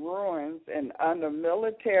are in ruins and under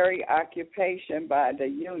military occupation by the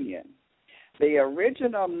Union. The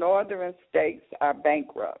original northern states are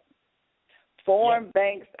bankrupt. Foreign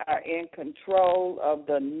banks are in control of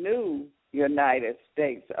the new United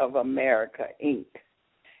States of America, Inc.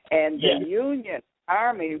 And the Union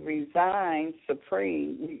Army resigned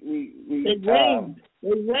supreme. They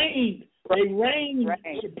reigned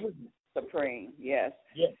supreme, yes.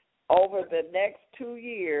 Over the next 2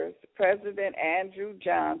 years, President Andrew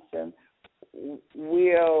Johnson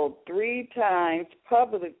will 3 times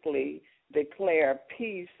publicly declare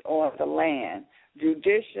peace on the land,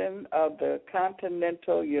 jurisdiction of the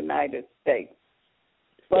continental United States.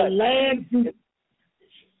 But the land,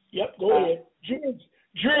 go ahead.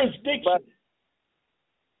 Jurisdiction.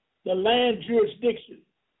 The land jurisdiction.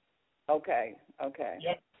 Okay.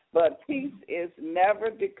 Yep. But peace is never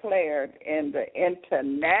declared in the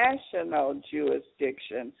international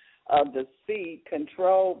jurisdiction of the sea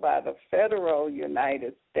controlled by the federal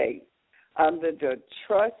United States under the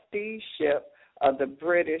trusteeship of the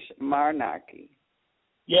British monarchy.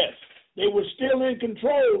 Yes, they were still in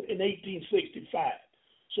control in 1865.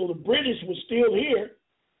 So the British were still here,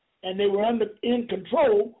 and they were in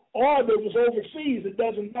control, or they was overseas. It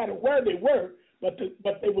doesn't matter where they were, but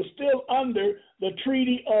they were still under the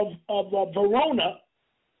Treaty of Verona.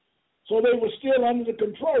 So they were still under the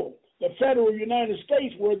control. The federal United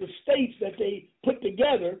States were the states that they put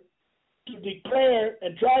together to declare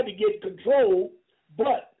and try to get control,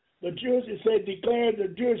 but the jurisdiction said declare the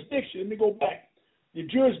jurisdiction. Let me go back. The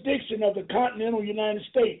jurisdiction of the continental United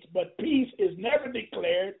States, but peace is never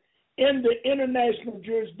declared in the international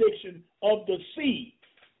jurisdiction of the sea.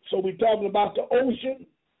 So we're talking about the ocean,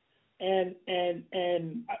 and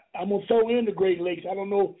I'm gonna throw in the Great Lakes. I don't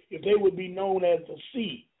know if they would be known as the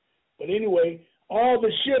sea, but anyway, all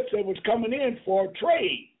the ships that was coming in for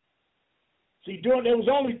trade. See, there was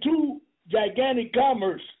only two gigantic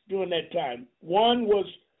commerce during that time. One was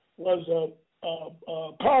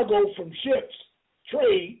cargo from ships,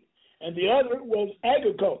 trade, and the other was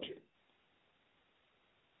agriculture.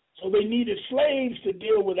 So they needed slaves to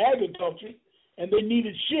deal with agriculture, and they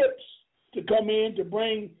needed ships to come in to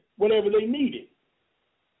bring whatever they needed.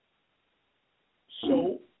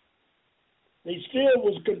 So they still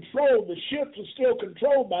was controlled, the ships were still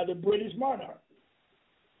controlled by the British monarch.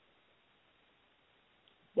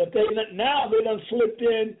 But now they done slipped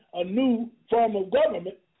in a new form of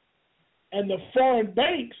government, and the foreign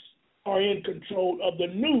banks are in control of the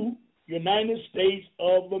new United States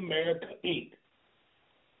of America, Inc.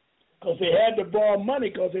 Because they had to borrow money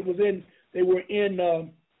because they were in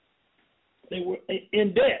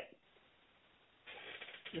debt.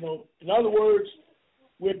 You know, in other words,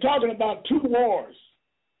 we're talking about two wars.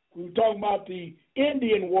 We were talking about the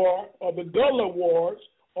Indian War or the Gullah Wars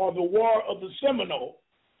or the War of the Seminole,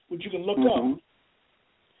 which you can look up.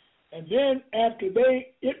 And then after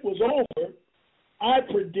it was over, I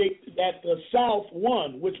predict that the South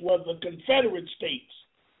won, which was the Confederate States.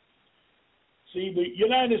 See, the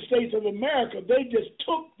United States of America, they just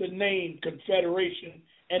took the name Confederation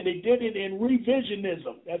and they did it in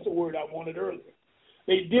revisionism. That's the word I wanted earlier.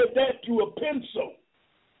 They did that through a pencil.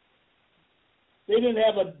 They didn't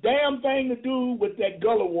have a damn thing to do with that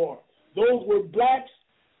Gullah War. Those were blacks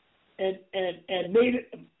and Native,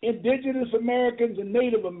 indigenous Americans and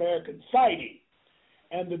Native Americans fighting.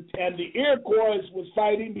 And the Iroquois was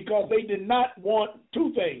fighting because they did not want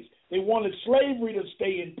two things. They wanted slavery to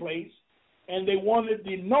stay in place, and they wanted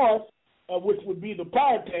the North, which would be the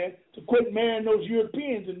Powhatan, to quit marrying those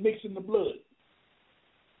Europeans and mixing the blood.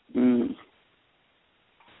 You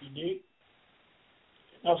dig?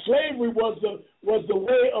 Now, slavery was the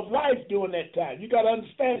way of life during that time. You got to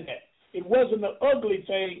understand that. It wasn't an ugly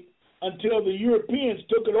thing until the Europeans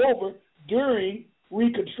took it over during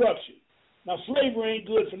Reconstruction. Now, slavery ain't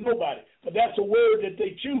good for nobody, but that's a word that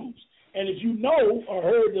they choose. And if you know or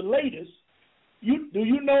heard the latest, do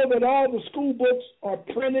you know that all the school books are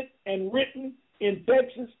printed and written in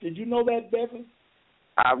Texas? Did you know that, Beverly?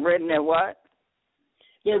 Written in what?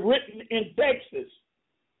 They're written in Texas,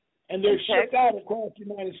 and they're shipped out across the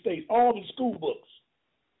United States, all the school books.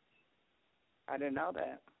 I didn't know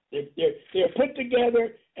that. They're put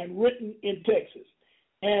together and written in Texas.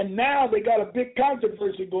 And now they got a big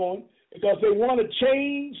controversy going because they want to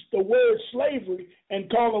change the word slavery and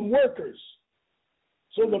call them workers.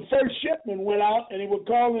 So the first shipment went out and they were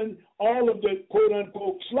calling all of the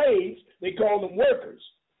quote-unquote slaves, they called them workers.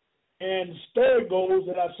 And the story goes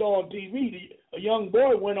that I saw on TV, a young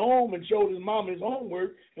boy went home and showed his mom his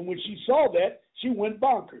homework, and when she saw that, she went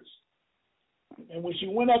bonkers. And when she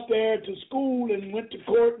went up there to school and went to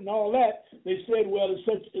court and all that, they said, well,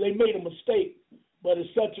 they made a mistake, but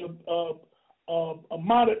it's such a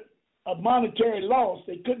monetary loss,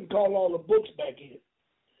 they couldn't call all the books back in.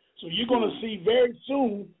 So you're going to see very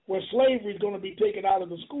soon where slavery is going to be taken out of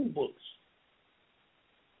the school books.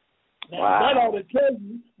 Now, that ought to tell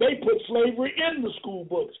you, they put slavery in the school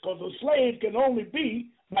books because a slave can only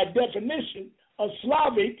be, by definition, a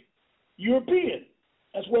Slavic European.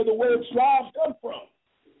 That's where the word Slav comes from.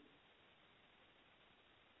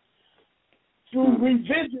 Through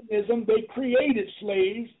revisionism, they created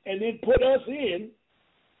slaves and then put us in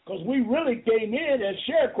because we really came in as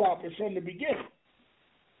sharecroppers from the beginning.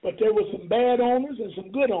 But there were some bad owners and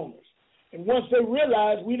some good owners. And once they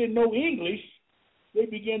realized we didn't know English, they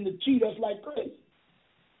began to cheat us like crazy.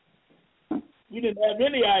 We didn't have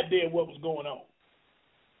any idea what was going on.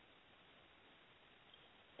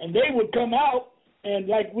 And they would come out, and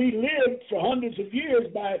like we lived for hundreds of years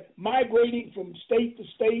by migrating from state to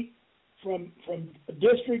state, from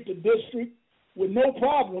district to district with no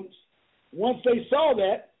problems. Once they saw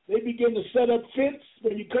that, they began to set up fence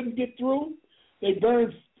where you couldn't get through. They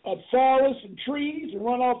burned forests and trees and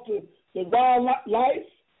run off the wildlife.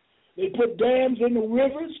 They put dams in the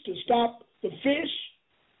rivers to stop the fish.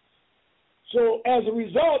 So as a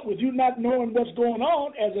result, with you not knowing what's going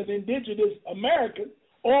on as an indigenous American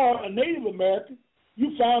or a Native American,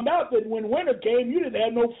 you found out that when winter came, you didn't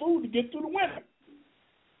have no food to get through the winter.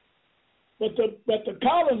 But the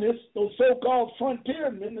colonists, those so-called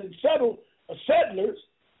frontiermen and settlers,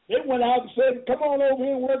 they went out and said, come on over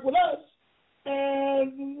here and work with us,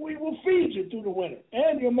 and we will feed you through the winter,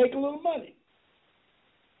 and you'll make a little money.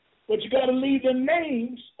 but you got to leave the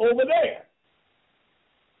names over there.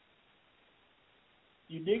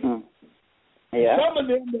 You dig? Yeah. Some of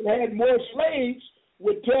them that had more slaves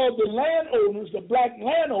would tell the landowners, the black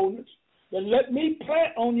landowners, that let me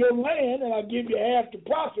plant on your land and I'll give you half the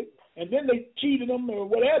profit. And then they cheated them or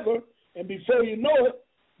whatever, and before you know it,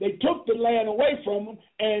 they took the land away from them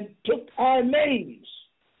and took our names.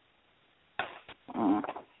 And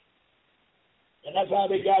that's how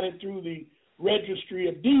they got it through the registry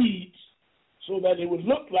of deeds, so that it would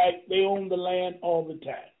look like they owned the land all the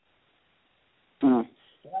time.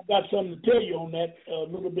 I got something to tell you on that a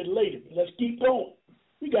little bit later. Let's keep going.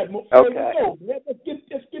 We got more. Okay. Let's get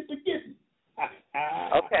to getting.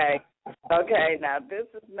 Okay. Okay. Now this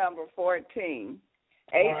is number 14.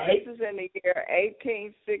 Right. This is in the year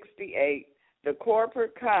 1868. The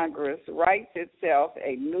corporate Congress writes itself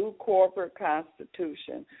a new corporate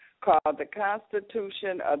constitution called the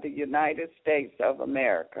Constitution of the United States of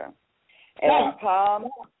America.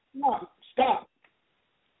 Stop.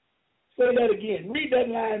 Say that again. Read that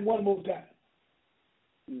line one more time.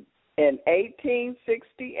 In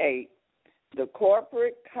 1868, the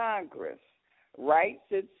corporate Congress writes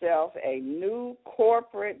itself a new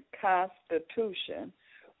corporate constitution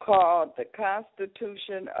called the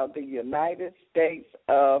Constitution of the United States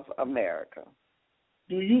of America.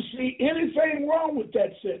 Do you see anything wrong with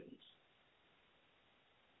that sentence?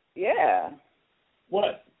 Yeah.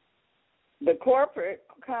 What? The corporate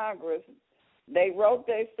Congress, they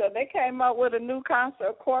came up with a new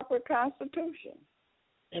corporate constitution.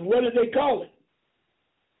 And what did they call it?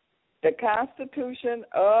 The Constitution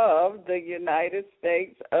of the United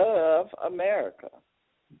States of America.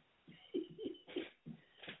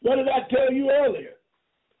 What did I tell you earlier?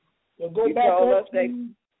 So go you back told up us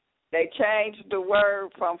they changed the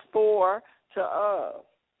word from for to of.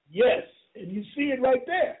 Yes, and you see it right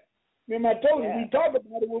there. Remember I told you we talk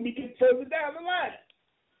about it when we get further down the line.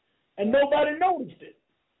 And nobody noticed it.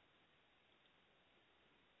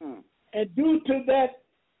 And due to that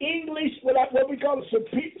English, what we call it,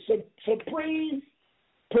 supreme,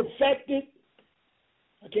 perfected,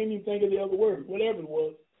 I can't even think of the other word, whatever it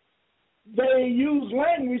was, they used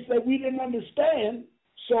language that we didn't understand.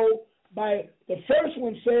 So the first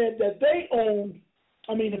one said that the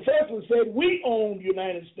first one said we own the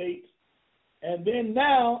United States, and then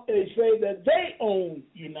now they say that they own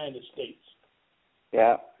the United States.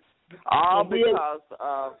 Yeah. All because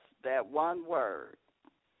of that one word.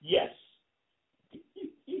 Yes.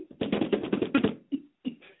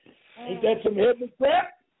 Ain't that some heavy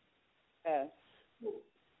crap? Yes.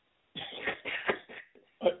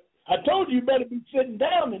 I told you better be sitting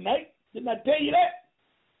down tonight. Didn't I tell you that?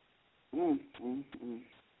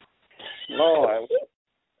 Lord.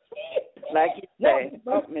 Like you say,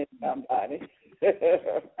 help me somebody.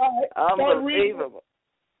 Unbelievable.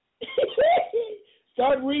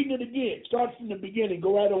 Start reading it again. Start from the beginning.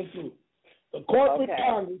 Go right on through. The corporate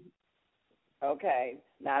Congress. Okay.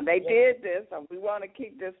 Now, they did this, and we want to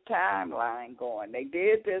keep this timeline going. They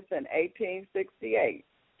did this in 1868.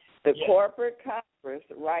 The corporate Congress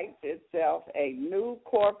writes itself a new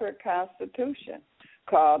corporate constitution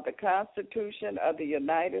called the Constitution of the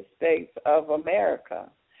United States of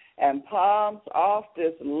America, and palms off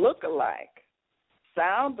this look-alike,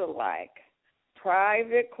 sound-alike,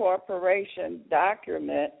 private corporation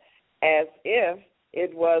document as if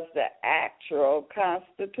it was the actual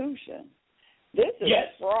Constitution. This is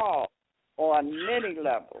fraud on many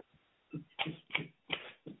levels.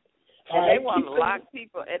 And they want to lock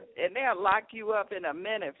people, and they'll lock you up in a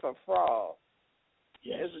minute for fraud.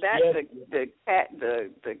 Yes. Is that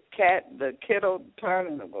the kittle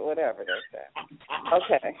turning or whatever they say?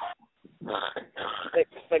 Okay.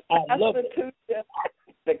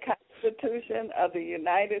 The Constitution of the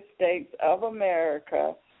United States of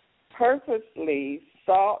America purposely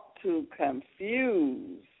sought to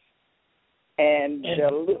confuse and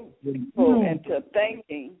delude people into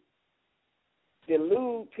thinking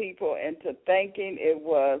it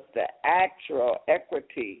was the actual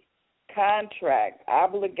equity contract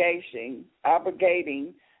obligating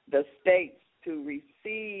the states to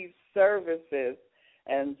receive services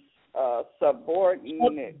and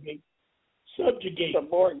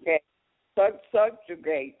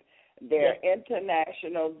subjugate their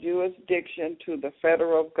international jurisdiction to the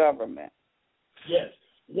federal government. Yes.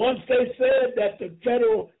 Once they said that the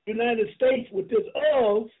federal United States with this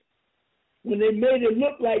of, when they made it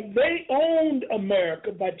look like they owned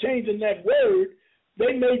America by changing that word,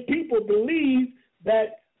 they made people believe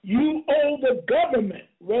that you owe the government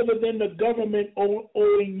rather than the government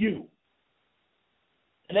owing you.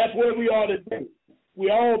 And that's where we are today. We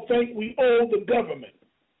all think we owe the government.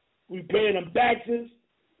 We paying them taxes.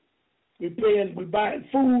 We're buying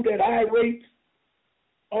food at high rates,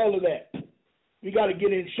 all of that. We got to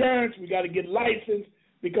get insurance. We got to get licensed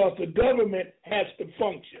because the government has to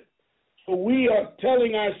function. So we are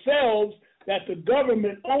telling ourselves that the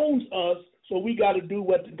government owns us, so we got to do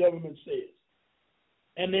what the government says.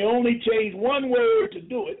 And they only changed one word to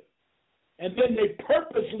do it, and then they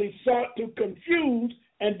purposely sought to confuse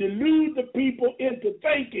and delude the people into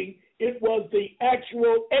thinking it was the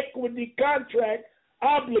actual equity contract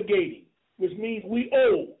obligating, which means we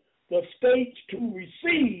owe the states to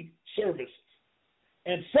receive services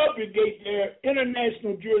and subjugate their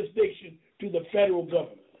international jurisdiction to the federal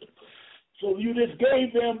government. So you just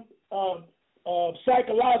gave them,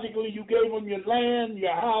 psychologically, you gave them your land,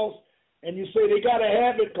 your house, and you say they got to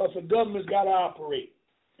have it because the government's got to operate.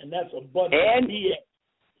 And that's a bunch of BS.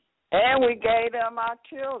 And we gave them our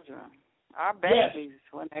children, our babies,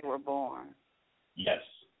 when they were born. Yes.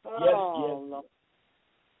 Oh,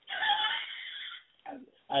 yes.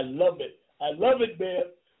 I love it. I love it,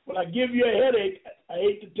 Bev. When I give you a headache, I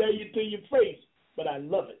hate to tell you to your face, but I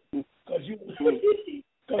love it because you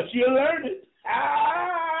learn it.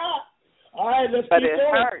 All right, let's but keep it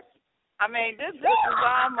going. Hurts. I mean, this is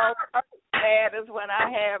almost as bad as when I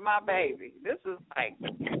had my baby. This is like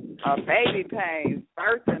a baby pain,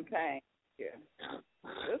 birthing pain. Yeah.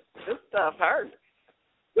 This stuff hurts.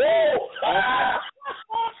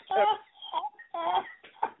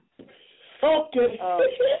 Okay.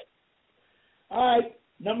 All right.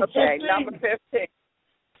 Number 15. Number 15.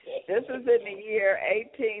 This is in the year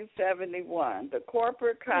 1871. The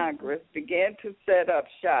corporate Congress began to set up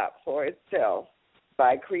shop for itself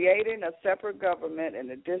by creating a separate government in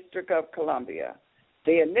the District of Columbia.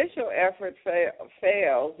 The initial effort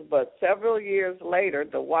fails, but several years later,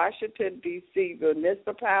 the Washington, D.C.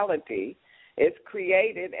 municipality is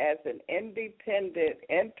created as an independent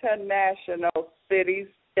international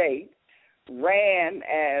city-state, ran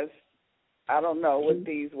as, I don't know what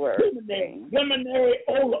these words mean. Preliminary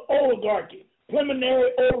oligarchy.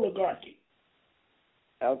 Preliminary oligarchy.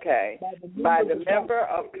 Okay. By the member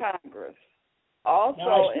of Congress.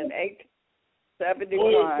 Also in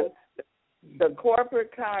 1871, the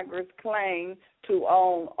corporate Congress claimed to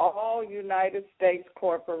own all United States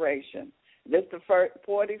corporations. This is the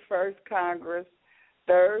 41st Congress,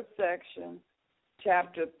 3rd section,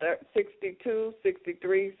 chapter 62,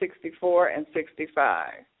 63, 64, and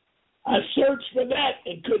 65. I searched for that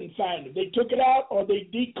and couldn't find it. They took it out or they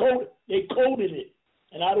coded it,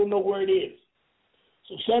 and I don't know where it is.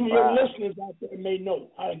 So some of your listeners out there may know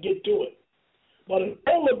how to get to it. But an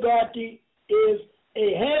oligarchy is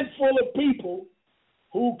a handful of people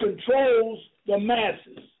who controls the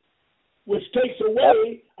masses, which takes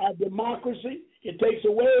away our democracy. It takes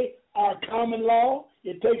away our common law.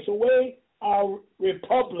 It takes away our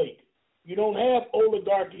republic. You don't have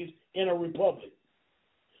oligarchies in a republic.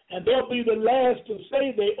 And they'll be the last to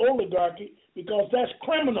say they oligarchy because that's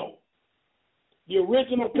criminal. The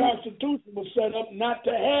original Constitution was set up not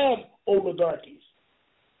to have oligarchies,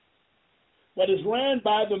 but it's ran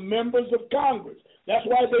by the members of Congress. That's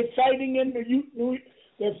why they're fighting in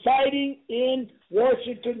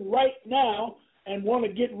Washington right now and want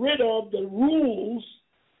to get rid of the rules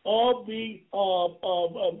of the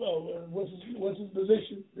what's his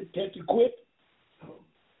position? They can't quit.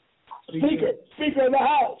 Speaker of the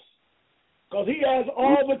House, because he has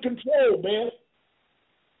all the control, man.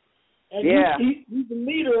 And he's the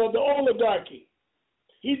leader of the oligarchy.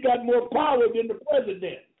 He's got more power than the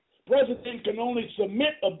president. President can only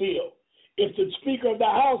submit a bill. If the Speaker of the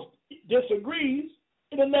House disagrees,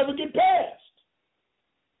 it'll never get passed.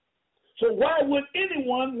 So why would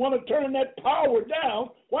anyone want to turn that power down?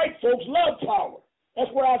 White folks love power.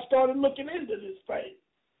 That's where I started looking into this thing.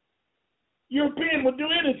 European would do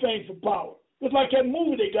anything for power. Just like that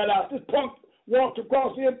movie they got out. This punk walked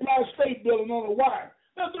across the Empire State Building on a wire.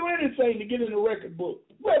 They'll do anything to get in the record book.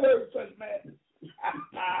 Whether it's such madness.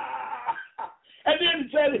 And then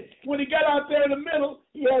said when he got out there in the middle,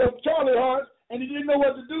 he had a Charlie horse, and he didn't know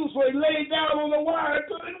what to do, so he laid down on the wire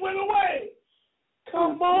until it went away.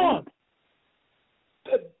 Come on.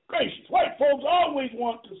 Good gracious. White folks always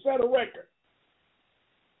want to set a record.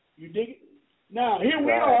 You dig it? Now, here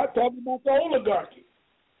we are talking about the oligarchy.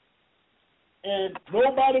 And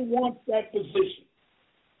nobody wants that position.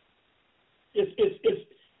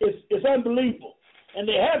 It's unbelievable. And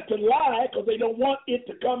they have to lie because they don't want it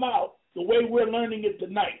to come out the way we're learning it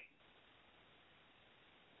tonight.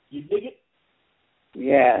 You dig it?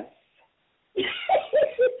 Yes.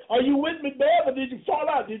 Are you with me, Bev, or did you fall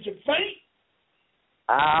out? Did you faint?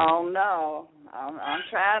 I don't know. I'm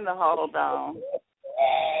trying to hold on.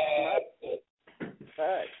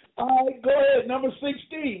 All right, go ahead. Number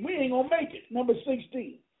 16. We ain't going to make it. Number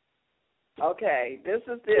 16. Okay, this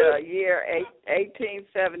is the year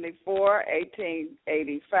 1874,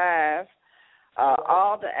 1885.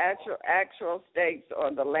 All the actual states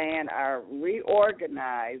on the land are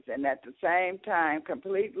reorganized, and at the same time,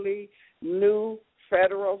 completely new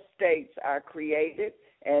federal states are created,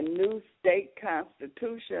 and new state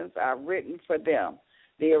constitutions are written for them.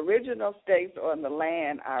 The original states on the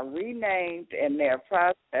land are renamed in their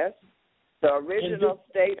process. The original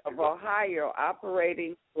state of Ohio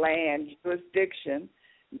operating land jurisdiction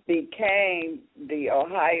became the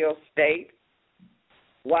Ohio state,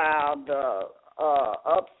 while the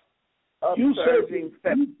usurping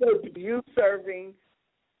federal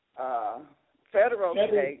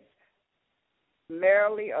states,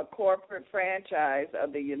 merely a corporate franchise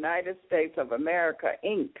of the United States of America,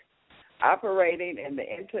 Inc., operating in the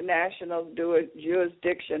international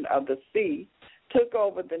jurisdiction of the sea, took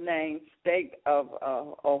over the name State of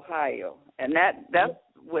Ohio. And that's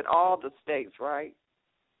with all the states, right?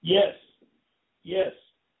 Yes.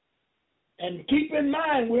 And keep in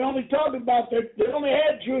mind, we're only talking about they only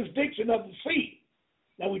had jurisdiction of the sea.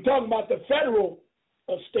 Now we're talking about the federal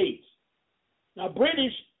states. Now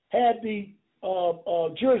British had the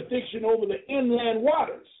jurisdiction over the inland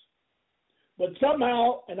waters, but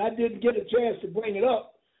somehow, and I didn't get a chance to bring it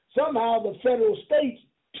up, somehow the federal states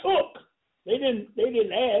took. They didn't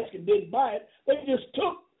ask and didn't buy it. They just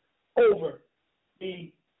took over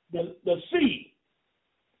the sea,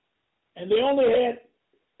 and they only had.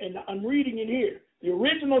 And I'm reading it here. The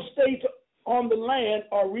original states on the land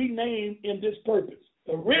are renamed in this purpose.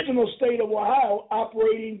 The original state of Ohio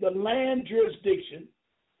operating the land jurisdiction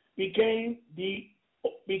became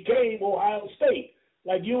Ohio State.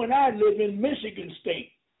 Like you and I live in Michigan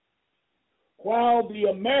State. While the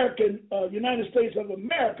United States of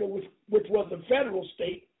America, which was a federal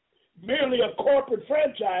state, merely a corporate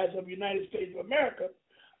franchise of the United States of America,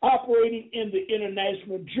 operating in the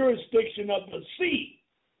international jurisdiction of the sea.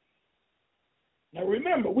 Now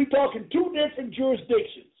remember, we're talking two different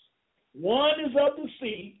jurisdictions. One is of the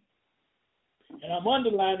sea, and I'm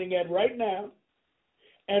underlining that right now,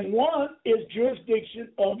 and one is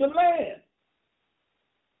jurisdiction of the land.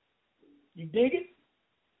 You dig it?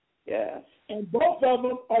 Yes. And both of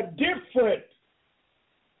them are different.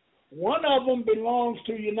 One of them belongs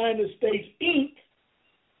to United States, Inc.,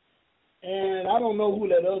 and I don't know who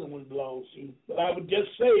that other one belongs to, but I would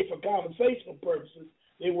just say for conversational purposes,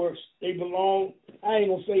 they belong. I ain't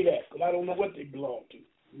gonna say that because I don't know what they belong to.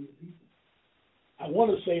 I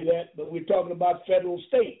want to say that, but we're talking about federal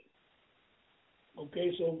state.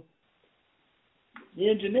 Okay, so the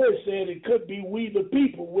engineer said it could be we the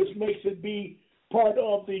people, which makes it be part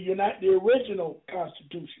of the original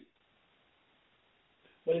Constitution.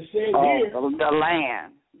 But it says here the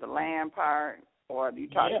land part, or are you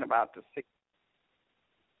talking about the sea?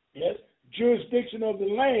 Yes, jurisdiction of the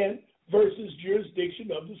land versus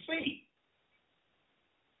jurisdiction of the sea.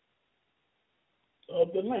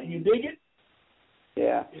 Of the land. You dig it?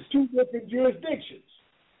 Yeah. It's two different jurisdictions.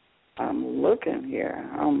 I'm looking here.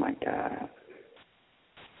 Oh, my God.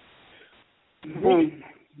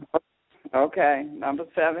 Okay, number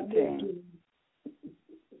 17.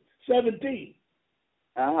 17.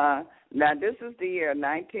 Uh-huh. Now, this is the year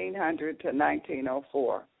 1900 to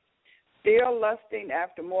 1904. Still lusting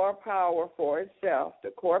after more power for itself,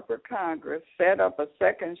 the corporate Congress set up a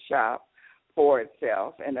second shop for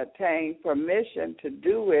itself and obtained permission to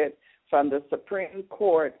do it from the Supreme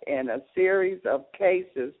Court in a series of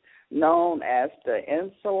cases known as the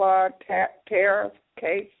Insular Tariff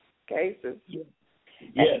cases.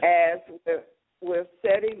 Yes. As with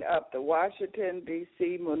setting up the Washington,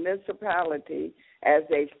 D.C. municipality as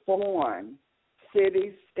a foreign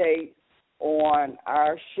city-state on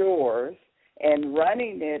our shores and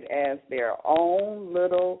running it as their own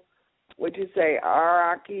little, what'd you say,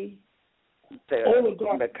 hierarchy?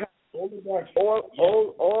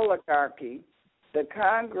 Oligarchy. The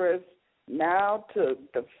Congress now took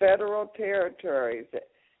the federal territories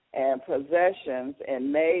and possessions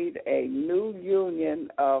and made a new union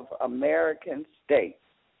of American states.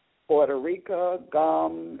 Puerto Rico,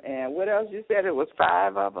 Guam, and what else you said? It was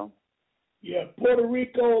 5 of them? Yeah, Puerto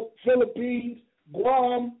Rico, Philippines,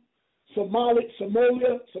 Guam, Somalia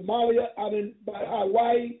out in by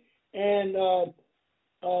Hawaii, and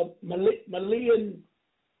Malayan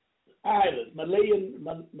Islands.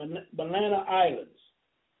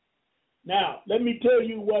 Now, let me tell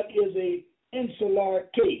you what is a insular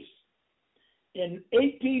case. In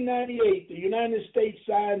 1898, the United States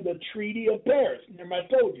signed the Treaty of Paris. Remember I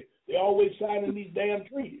told you, they always signing these damn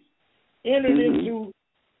treaties. Entered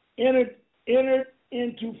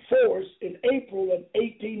into force in April of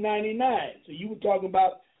 1899. So you were talking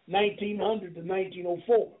about 1900 to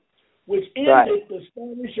 1904, which ended the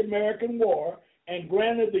Spanish-American War and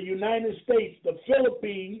granted the United States the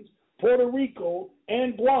Philippines, Puerto Rico,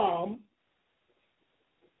 and Guam.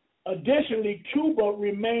 Additionally, Cuba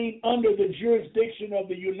remained under the jurisdiction of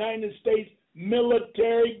the United States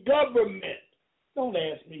military government. Don't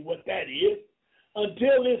ask me what that is.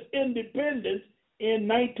 Until its independence in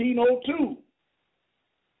 1902.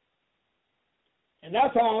 And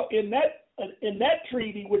that's how, in that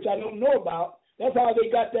treaty, which I don't know about, that's how they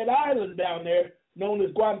got that island down there known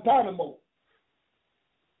as Guantanamo.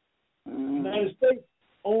 The United States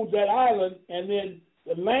owns that island, and then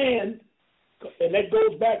the land, and that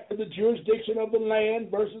goes back to the jurisdiction of the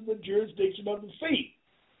land versus the jurisdiction of the sea.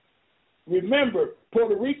 Remember,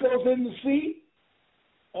 Puerto Rico's in the sea,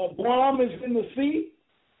 Guam is in the sea,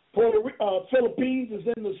 Philippines is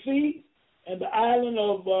in the sea, and the island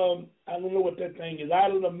of, I don't know what that thing is,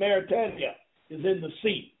 island of Mauritania is in the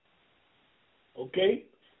sea. Okay?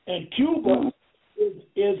 And Cuba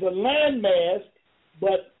is a landmass,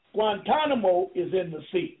 but Guantanamo is in the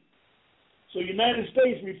sea. So the United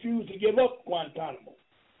States refused to give up Guantanamo.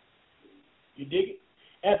 You dig it?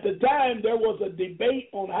 At the time, there was a debate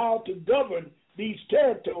on how to govern these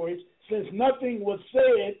territories since nothing was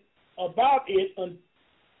said about it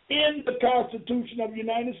in the Constitution of the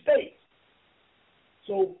United States.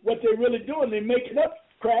 So what they're really doing, they're making up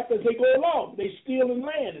crap as they go along. They stealing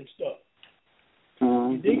land and stuff.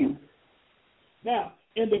 You dig it? Now,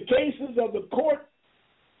 in the cases of the court,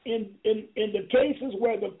 in the cases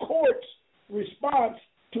where the court's response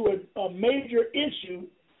to a major issue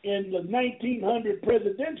in the 1900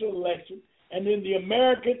 presidential election and in the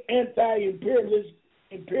American Anti-Imperialist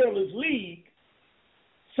League,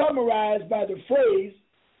 summarized by the phrase,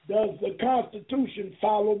 "Does the Constitution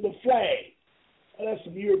follow the flag?" Well, that's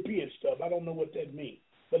some European stuff. I don't know what that means.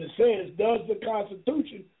 But it says, "Does the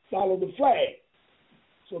Constitution follow the flag?"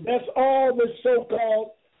 So that's all the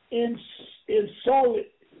so-called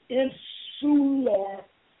insular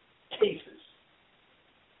cases.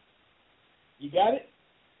 You got it?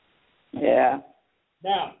 Yeah.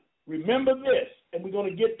 Now, remember this, and we're going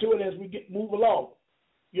to get to it as we move along.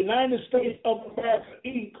 United States of America,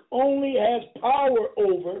 Inc. only has power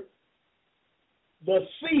over the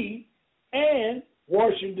sea and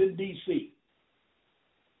Washington, D.C.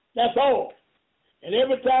 That's all. And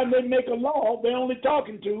every time they make a law, they're only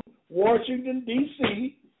talking to Washington,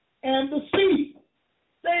 D.C. and the sea.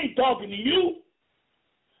 They ain't talking to you.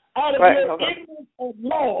 Out of your ignorance of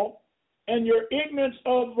law and your ignorance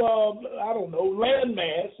of,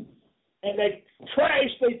 landmass, and that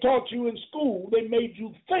trash they taught you in school, they made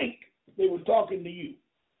you think they were talking to you.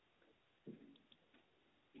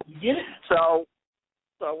 You get it? So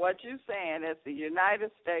what you're saying is the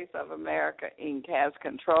United States of America, Inc. has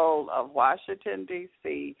control of Washington,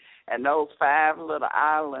 D.C., and those 5 little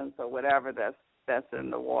islands or whatever that's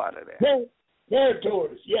in the water there.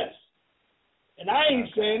 Territories, yes. And I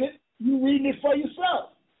ain't saying it. You reading it for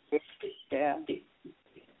yourself. Yeah.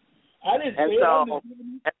 I didn't say it.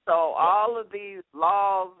 And so all of these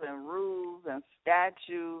laws and rules and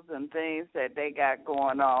statutes and things that they got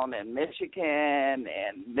going on in Michigan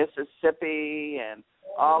and Mississippi and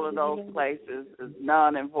all of those places is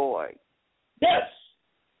none and void. Yes.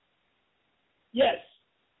 Yes.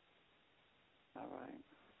 All right.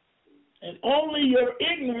 And only your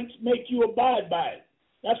ignorance make you abide by it.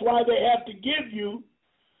 That's why they have to give you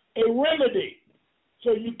a remedy.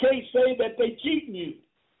 So you can't say that they cheating you,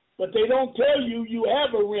 but they don't tell you you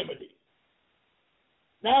have a remedy.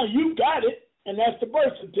 Now you got it, and that's the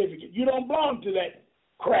birth certificate. You don't belong to that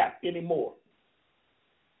crap anymore.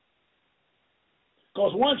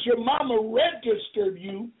 Because once your mama registered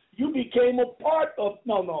you, you became a part of,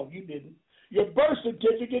 no, you didn't. Your birth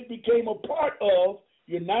certificate became a part of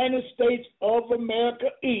United States of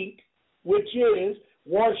America, Inc., which is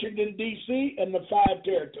Washington, D.C., and the 5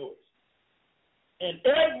 territories. And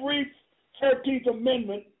every 13th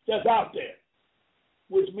Amendment that's out there,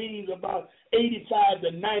 which means about 85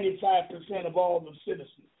 to 95% of all the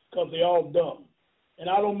citizens, because they're all dumb. And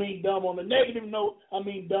I don't mean dumb on a negative note, I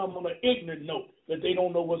mean dumb on an ignorant note, that they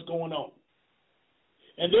don't know what's going on.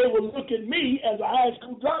 And they will look at me as a high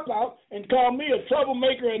school dropout and call me a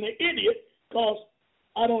troublemaker and an idiot because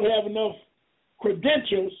I don't have enough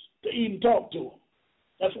credentials to even talk to them.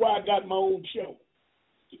 That's why I got my own show.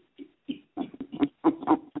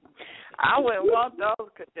 I wouldn't want those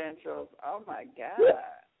credentials. Oh, my God.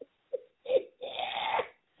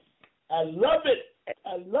 I love it.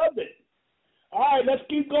 I love it. All right, let's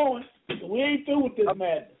keep going. We ain't through with this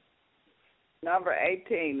madness. Number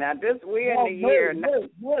 18. Now, this we're No, in the year. no.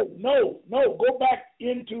 Go back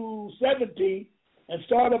into 17 and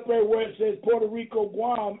start up there where it says Puerto Rico,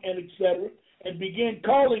 Guam, and etc., and begin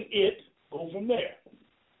calling it. Go from there.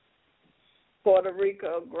 Puerto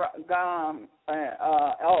Rico, Guam,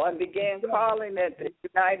 and began calling it the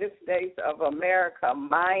United States of America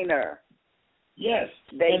Minor. Yes,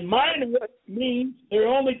 and minor means they're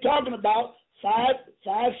only talking about five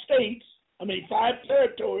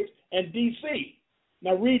territories, and D.C.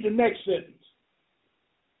 Now read the next sentence.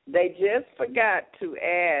 They just forgot to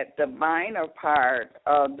add the minor part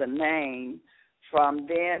of the name from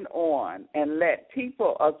then on and let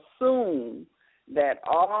people assume that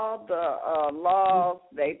all the laws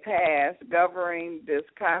they passed governing this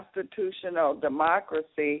constitutional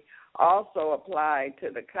democracy also apply to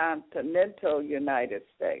the continental United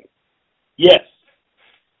States. Yes.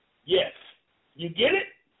 You get it?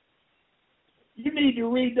 You need to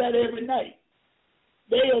read that every night.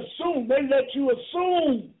 They let you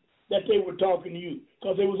assume that they were talking to you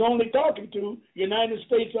because they was only talking to United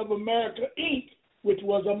States of America, Inc., which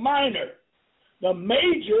was a minor. The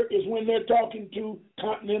major is when they're talking to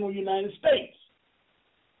continental United States.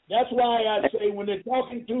 That's why I say when they're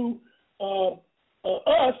talking to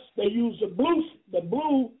us, they use the blue,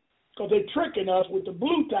 because they're tricking us with the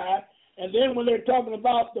blue tie, and then when they're talking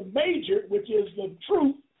about the major, which is the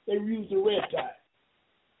truth, they use the red tie.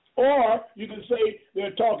 Or you can say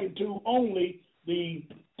they're talking to only the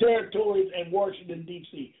territories and Washington,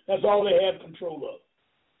 D.C. That's all they have control of.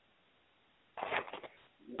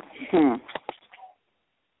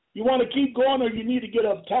 You want to keep going, or you need to get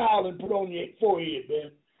a towel and put on your forehead,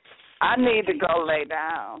 man? I need to go lay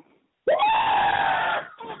down.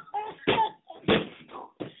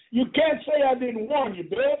 You can't say I didn't warn you,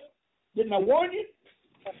 Beth. Didn't I warn you?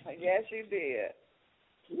 Yes, you did.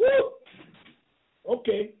 Woo!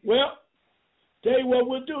 Okay, well, tell you what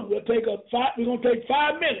we'll do. We're going to take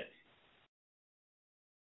 5 minutes.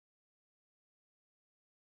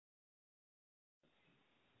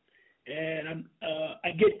 And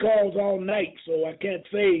I get calls all night, so I can't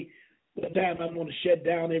say what time I'm going to shut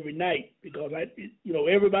down every night because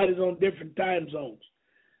everybody's on different time zones.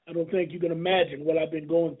 I don't think you can imagine what I've been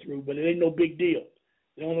going through, but it ain't no big deal.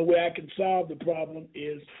 The only way I can solve the problem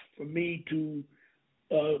is for me to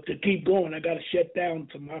keep going. I got to shut down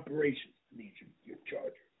some operations. I need your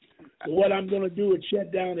charger. So what I'm going to do is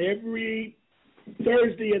shut down every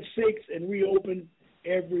Thursday at 6 and reopen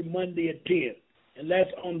every Monday at 10. And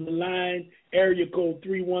that's on the line, area code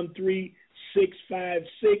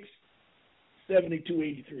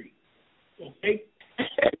 313-656-7283. Okay?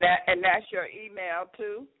 And that's your email,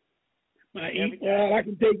 too? Well, I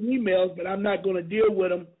can take emails, but I'm not going to deal with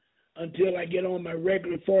them until I get on my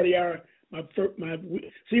regular 40-hour.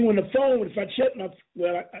 See, when the phone, if I shut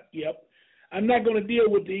I'm not going to deal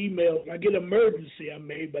with the emails. If I get emergency, I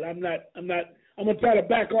may, but I'm going to try to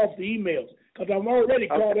back off the emails because I'm already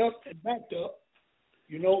caught up and backed up.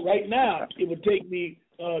 Right now, it would take me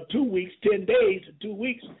 2 weeks, 10 days, or 2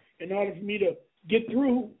 weeks in order for me to get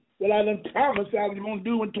through what I done promised I was going to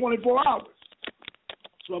do in 24 hours.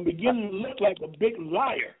 So I'm beginning to look like a big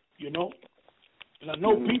liar, And I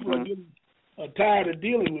know people are getting tired of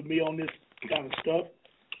dealing with me on this kind of stuff.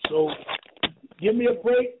 So give me a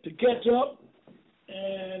break to catch up.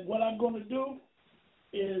 And what I'm going to do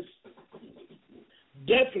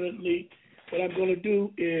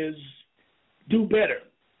is do better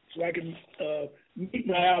so I can meet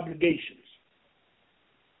my obligations.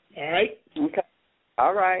 All right? Okay.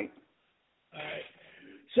 All right.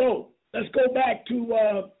 So let's go back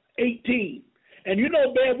to 18. And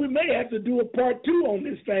Ben, we may have to do a part 2 on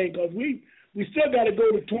this thing because we still got to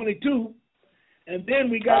go to 22, and then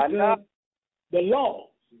we got the law.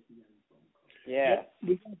 Yeah.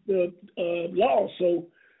 We got the law, so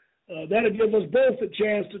that'll give us both a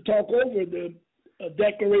chance to talk over the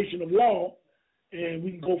Declaration of Law, and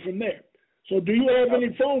we can go from there. So do you have any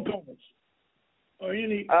phone calls or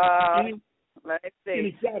any let's see.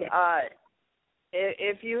 Any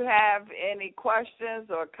if you have any questions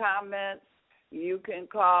or comments, you can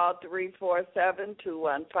call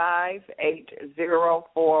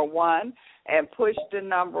 347-215-8041 and push the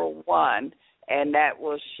number 1, and that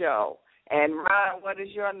will show. And Ron, what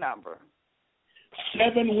is your number?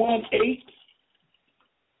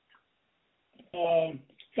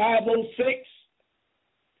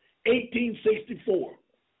 718-506-1864.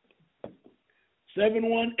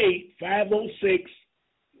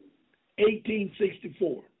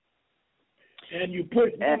 718-506-1864. And you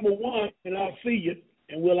put number 1, and I'll see you,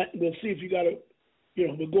 and we'll see if you got to,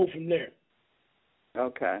 we'll go from there.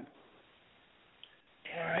 Okay.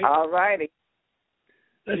 All right. All righty.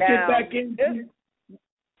 Let's now, get back into.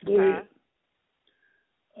 Go ahead.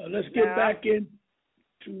 Let's get back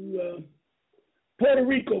into Puerto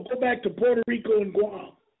Rico. Go back to Puerto Rico and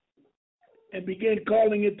Guam, and begin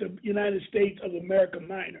calling it the United States of America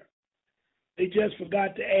Minor. They just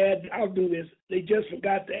forgot to add. I'll do this. They just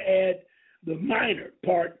forgot to add the minor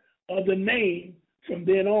part of the name from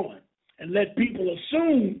then on, and let people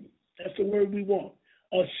assume. That's the word we want.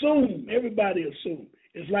 Assume. Everybody assume.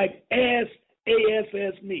 It's like ass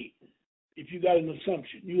me. If you got an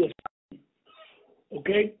assumption, you assume.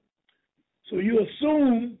 Okay? So you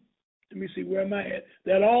assume, let me see, where am I at?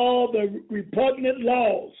 That all the repugnant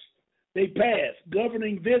laws they passed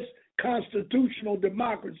governing this constitutional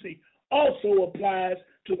democracy also applies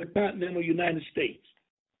to the continental United States.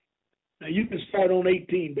 Now you can start on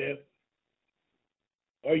 18, Bev.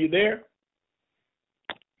 Are you there?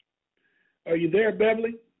 Are you there,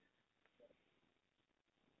 Beverly?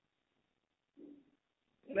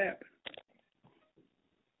 What happened?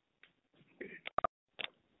 Okay.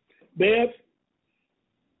 Bev?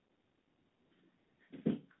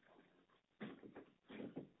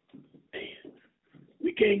 Man,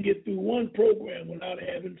 we can't get through one program without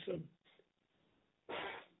having some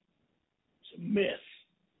mess.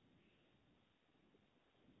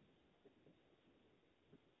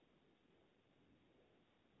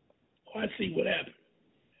 Oh, I see what happened.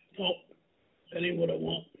 Oh, that ain't what I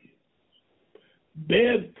want.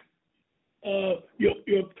 Bev, your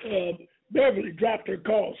Beverly dropped her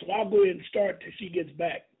call, so I'll go ahead and start till she gets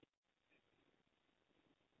back.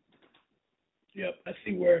 Yep, I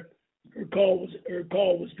see where her call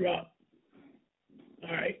was dropped.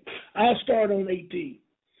 All right, I'll start on 18.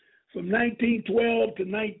 From 1912 to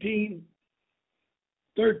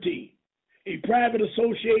 1913, a private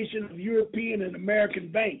association of European and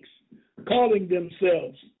American banks, calling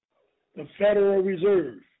themselves the Federal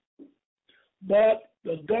Reserve, bought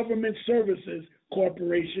the Government Services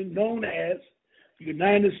Corporation known as the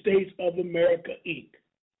United States of America, Inc.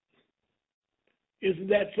 Isn't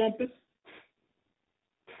that something?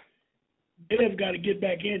 Bev's got to get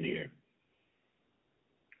back in here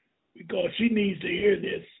because she needs to hear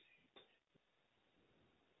this.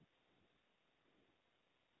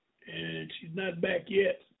 And she's not back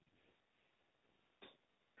yet.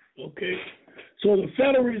 Okay. So the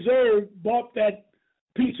Federal Reserve bought that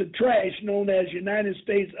piece of trash known as United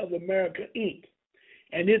States of America, Inc.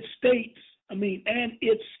 and its state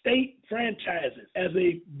franchises as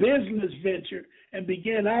a business venture and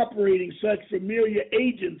began operating such familiar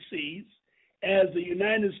agencies as the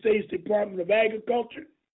United States Department of Agriculture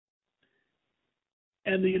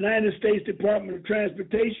and the United States Department of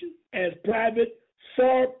Transportation as private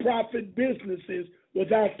for-profit businesses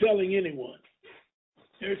without telling anyone.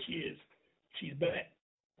 There she is. She's back.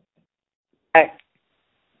 Hey.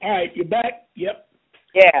 All right, you're back? Yep.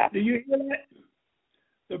 Yeah. Do you hear that?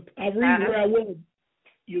 I read where I was.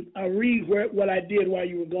 I read what I did while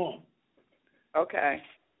you were gone. Okay.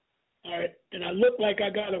 All right, and I look like I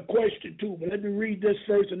got a question too, but let me read this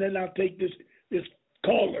first, and then I'll take this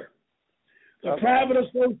caller. The Private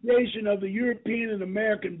Association of the European and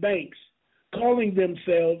American Banks, calling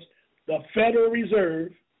themselves the Federal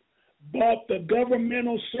Reserve, bought the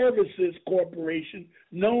Governmental Services Corporation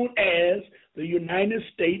known as the United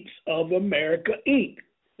States of America, Inc.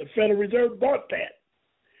 The Federal Reserve bought that.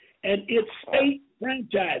 And its state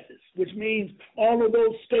franchises, which means all of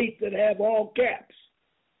those states that have all caps,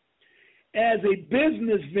 as a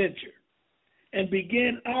business venture and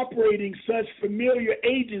began operating such familiar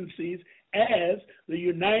agencies as the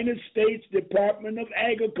United States Department of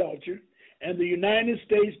Agriculture and the United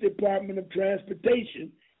States Department of Transportation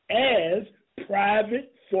as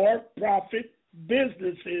private for-profit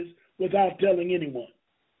businesses without telling anyone.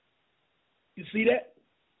 You see that?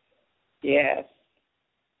 Yes.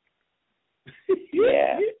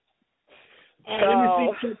 Yeah. All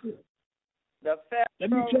right, let me see. The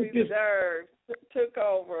Federal Reserve took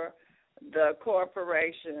over the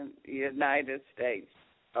corporation United States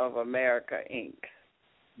of America, Inc.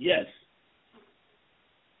 Yes.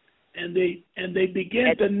 And they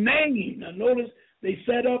began to name. Now notice they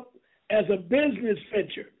set up as a business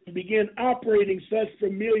venture and began operating such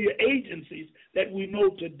familiar agencies that we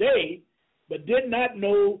know today, but did not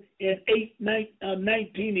know in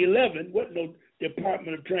 1911 what no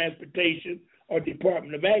Department of Transportation or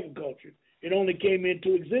Department of Agriculture. It only came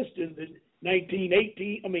into existence in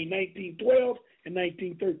 1912 and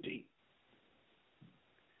 1913.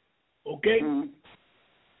 Okay? Mm-hmm.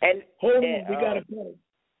 And hold on, we got a caller.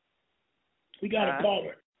 We got a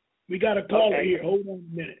caller. We got a caller here. Hold on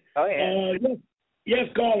a minute. Oh yeah. Yes,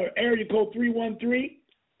 caller. Area code 313.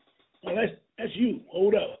 Oh, that's you.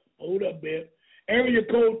 Hold up, Bev. Area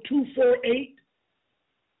code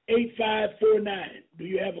 248-8549. Do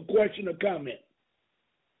you have a question or comment?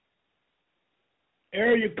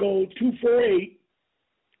 Area code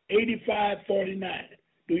 248-8549.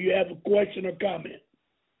 Do you have a question or comment?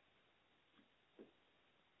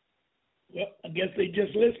 Well, I guess they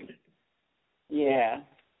just listening. Yeah.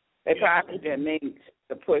 They probably didn't mean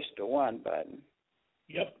to push the one button.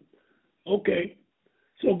 Yep. Okay.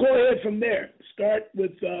 So go ahead from there. Start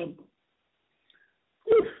with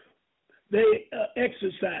they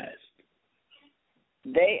exercised.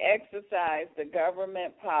 They exercised the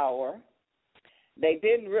government power. They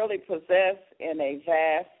didn't really possess in a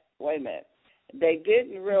vast, they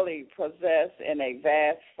didn't really possess in a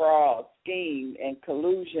vast fraud scheme in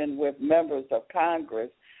collusion with members of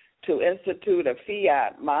Congress to institute a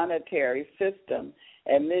fiat monetary system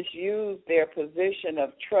and misuse their position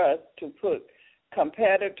of trust to put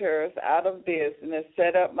competitors out of business,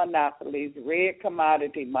 set up monopolies, rig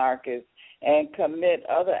commodity markets, and commit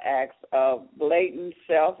other acts of blatant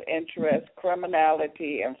self-interest,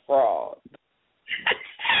 criminality, and fraud.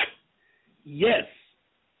 Yes.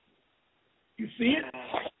 You see it?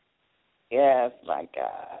 Yes, my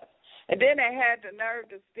God. And then they had the nerve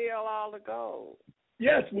to steal all the gold.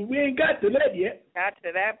 Yes, well, we ain't got to that yet. Not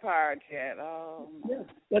to that part yet. Oh. Yes.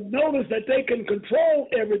 But notice that they can control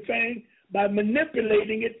everything by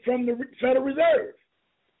manipulating it from the Federal Reserve,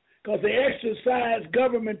 because they exercise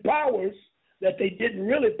government powers that they didn't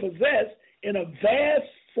really possess in a vast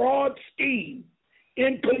fraud scheme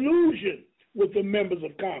in collusion with the members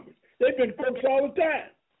of Congress. They've been crooks all the time.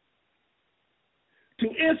 To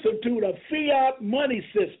institute a fiat money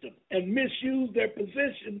system and misuse their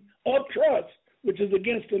position of trust, which is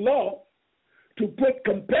against the law, to put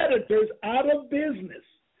competitors out of business,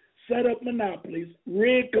 set up monopolies,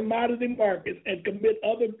 rig commodity markets, and commit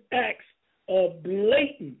other acts of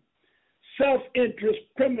blatant self-interest,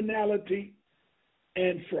 criminality,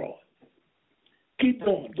 and fraud. Keep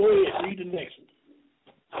going. Go ahead. Read the next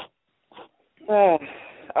one.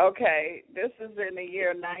 Okay. This is in the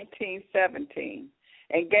year 1917.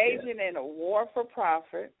 Engaging in a war for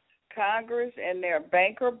profit, Congress and their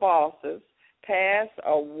banker bosses passed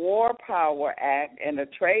a War Power Act and a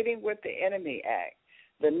Trading with the Enemy Act.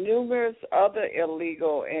 The numerous other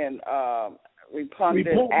illegal and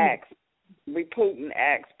repugnant acts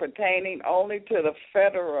pertaining only to the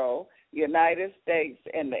federal United States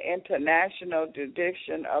and the international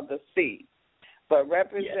jurisdiction of the sea, but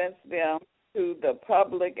represents them to the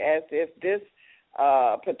public as if this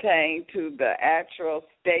pertained to the actual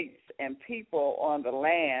states and people on the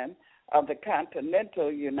land of the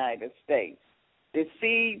continental United States.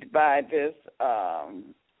 Deceived by this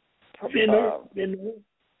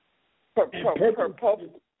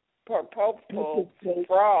purposeful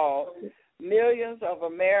fraud, millions of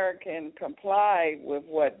Americans complied with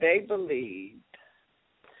what they believed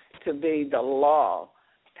to be the law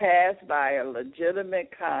passed by a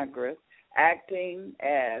legitimate Congress acting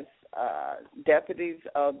as deputies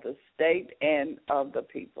of the state and of the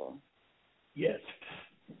people. Yes.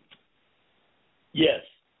 Yes.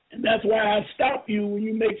 And that's why I stop you when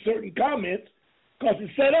you make certain comments, because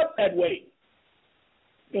it's set up that way.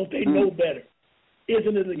 Don't they know better?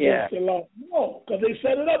 Isn't it against the law? No, because they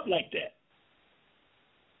set it up like that.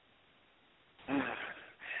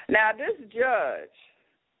 Now, this judge,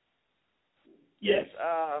 yes,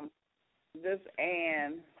 this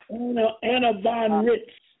Anna Von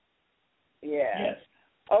Ritz. Yeah. Yes.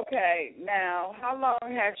 Okay. Now, how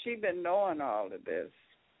long has she been knowing all of this?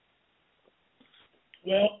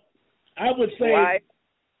 Well, I would say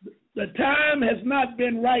the time has not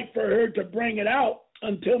been right for her to bring it out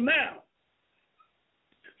until now.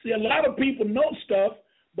 See, a lot of people know stuff,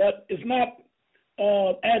 but it's not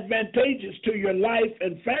advantageous to your life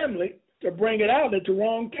and family to bring it out at the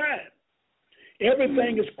wrong time.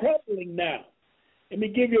 Everything is crumbling now. Let me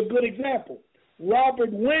give you a good example.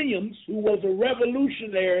 Robert Williams, who was a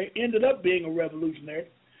revolutionary, ended up being a revolutionary,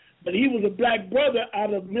 but he was a black brother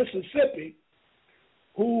out of Mississippi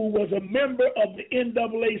who was a member of the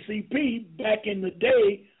NAACP back in the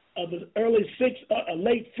day of the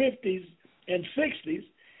late 50s and 60s,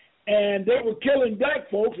 and they were killing black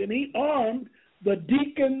folks, and he armed the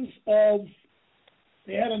deacons of,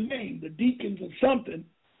 they had a name, the deacons of something,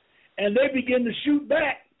 and they began to shoot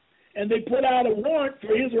back, and they put out a warrant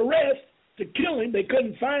for his arrest to kill him. They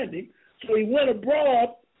couldn't find him, so he went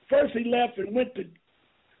abroad. First he left and went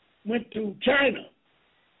to China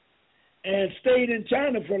and stayed in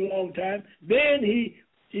China for a long time. Then he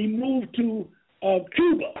moved to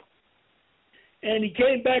Cuba, and he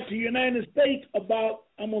came back to the United States about,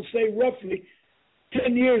 I'm going to say roughly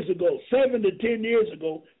 10 years ago, 7 to 10 years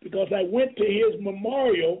ago, because I went to his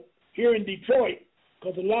memorial here in Detroit,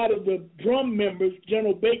 because a lot of the drum members,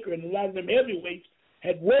 General Baker and a lot of them heavyweights,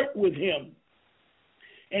 had worked with him.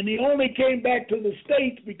 And he only came back to the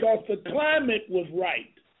States because the climate was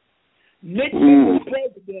right. Nixon was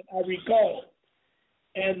president, I recall,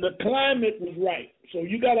 and the climate was right. So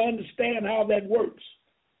you got to understand how that works.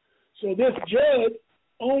 So this judge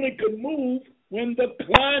only could move when the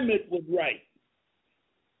climate was right.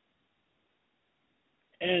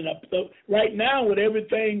 And right now, with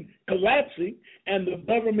everything collapsing and the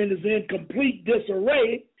government is in complete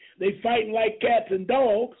disarray, they fighting like cats and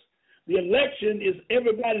dogs. The election is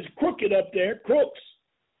everybody's crooked up there, crooks.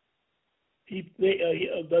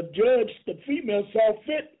 The judge, the female, saw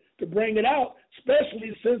fit to bring it out,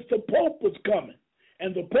 especially since the Pope was coming.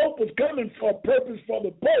 And the Pope was coming for a purpose for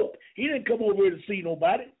the Pope. He didn't come over here to see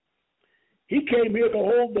nobody. He came here to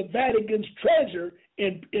hold the Vatican's treasure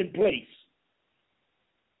in place.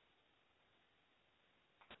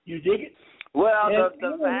 You dig it? Well,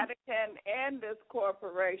 the Vatican and this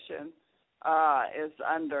corporation is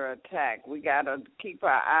under attack. We got to keep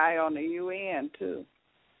our eye on the UN, too.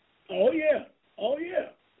 Oh, yeah.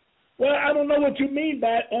 Well, I don't know what you mean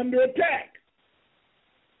by under attack.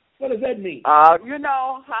 What does that mean? You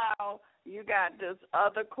know how you got this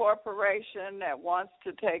other corporation that wants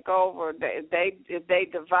to take over. If they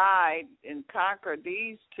divide and conquer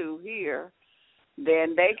these two here,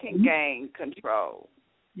 then they can gain control.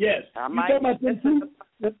 Yes. Are you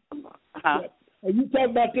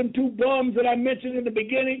talking about them two bums that I mentioned in the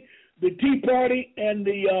beginning, the Tea Party and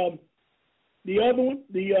the other one,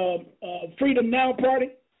 the Freedom Now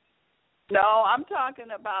Party? No, I'm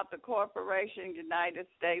talking about the Corporation United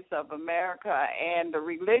States of America and the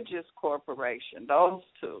Religious Corporation. Those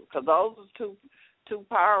two, because those are two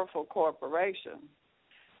powerful corporations.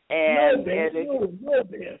 And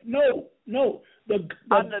no.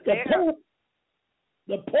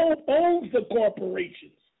 The Pope owns the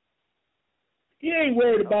corporations. He ain't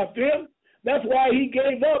worried about them. That's why he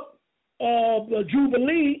gave up the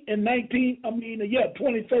Jubilee in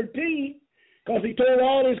 2013, because he told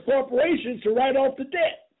all his corporations to write off the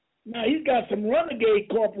debt. Now, he's got some renegade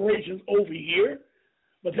corporations over here,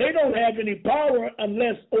 but they don't have any power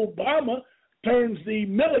unless Obama turns the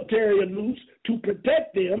military loose to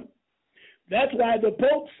protect them. That's why the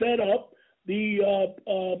Pope set up the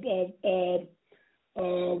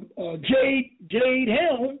Jade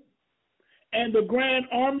Helm and the Grand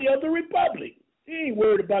Army of the Republic. He ain't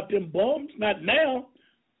worried about them bums, not now.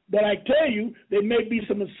 But I tell you, there may be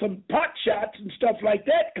some pot shots and stuff like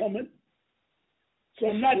that coming. So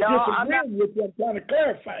I'm not disagreeing with you. I'm trying to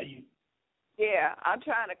clarify you. Yeah, I'm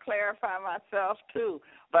trying to clarify myself too.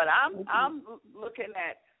 But I'm looking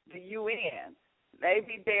at the UN.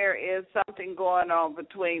 Maybe there is something going on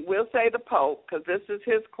between, we'll say the Pope, because this is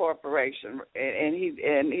his corporation, and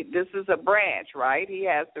this is a branch, right? He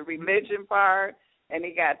has the religion part, and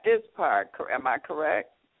he got this part. Am I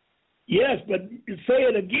correct? Yes, but say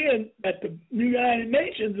it again, that the United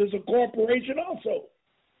Nations is a corporation also.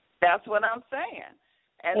 That's what I'm saying.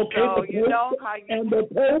 And okay, so you know how you...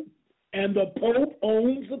 And the Pope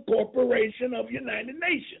owns the corporation of United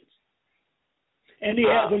Nations. And he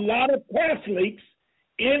has a lot of Catholics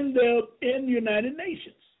in the United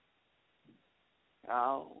Nations.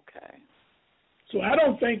 Oh, okay. So I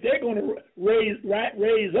don't think they're going to raise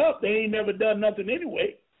up. They ain't never done nothing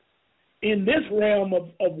anyway in this realm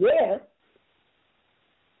of war.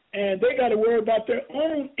 And they got to worry about their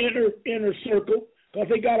own inner circle, because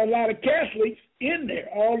they got a lot of Catholics in there.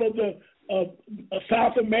 All of the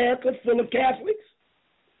South America full of Catholics.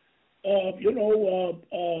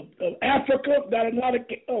 Africa got a lot of,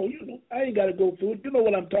 I ain't got to go through it. You know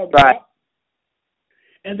what I'm talking about.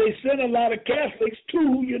 And they send a lot of Catholics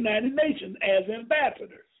to United Nations as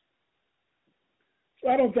ambassadors. So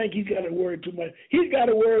I don't think he's got to worry too much. He's got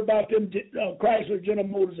to worry about them Chrysler, General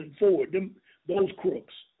Motors, and Ford, those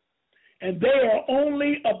crooks. And they are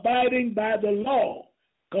only abiding by the law.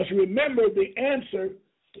 Because remember the answer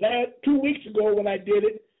 2 weeks ago when I did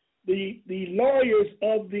it, the lawyers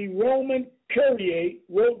of the Roman Curia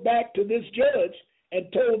wrote back to this judge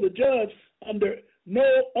and told the judge, under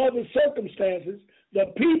no other circumstances, the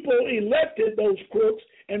people elected those crooks,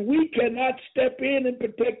 and we cannot step in and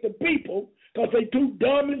protect the people because they're too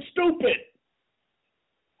dumb and stupid.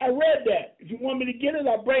 I read that. If you want me to get it,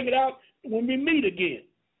 I'll bring it out when we meet again.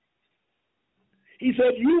 He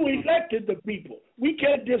said, you elected the people. We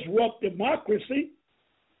can't disrupt democracy.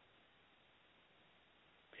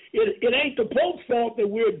 It ain't the Pope's fault that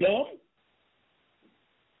we're dumb.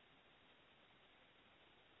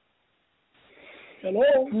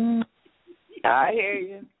 Hello? I hear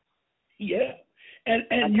you. Yeah.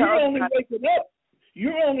 And you're only waking up.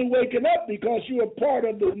 You're only waking up because you're a part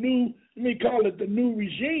of the new, let me call it the new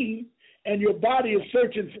regime, and your body is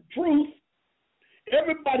searching for truth.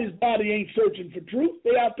 Everybody's body ain't searching for truth.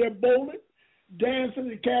 They out there bowling,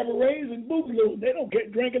 dancing in cabarets and boogaloo. They don't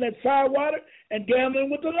get drinking that firewater and gambling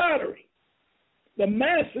with the lottery. The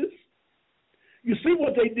masses, you see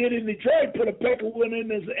what they did in Detroit, put a Peckerwood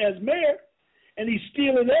in as mayor, and he's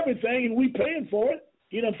stealing everything, and we paying for it.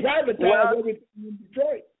 He done privatized everything in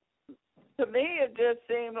Detroit. To me, it just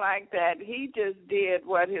seemed like that he just did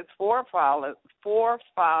what his forefathers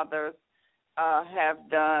have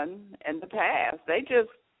done in the past. They just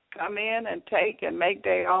come in and take and make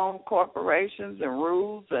their own corporations and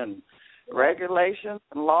rules and regulations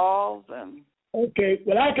and laws. And okay,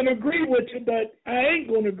 well, I can agree with you, but I ain't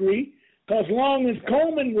going to agree because long as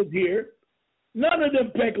Coleman was here, none of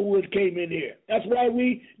them Peckerwoods came in here. That's why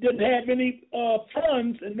we didn't have any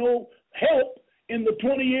funds and no help in the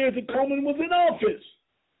 20 years that Coleman was in office.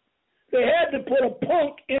 They had to put a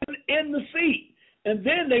punk in the seat. And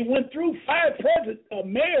then they went through 5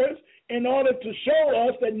 mayors in order to show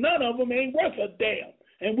us that none of them ain't worth a damn.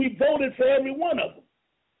 And we voted for every one of them.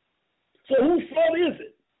 So whose fault is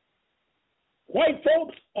it? White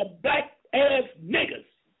folks are black-ass niggas.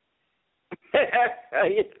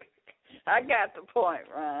 I got the point,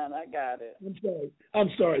 Ron. I got it. I'm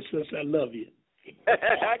sorry, sis. I love you.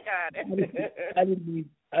 I got it.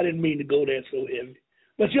 I didn't mean to go there so heavy.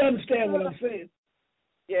 But you understand what I'm saying?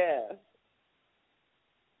 Yes.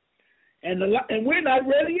 And we're not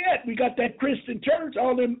ready yet. We got that Christian church,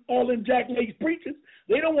 all them jacklegs preachers.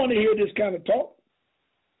 They don't want to hear this kind of talk.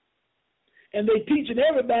 And they teaching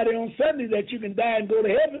everybody on Sunday that you can die and go to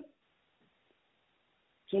heaven.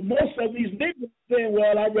 So most of these niggas saying,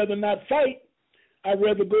 well, I'd rather not fight. I'd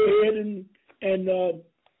rather go ahead and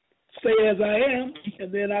stay as I am,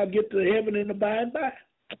 and then I'll get to heaven in the by and by.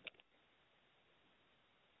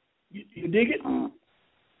 You dig it?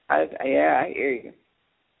 Yeah, I hear you.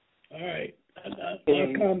 All right.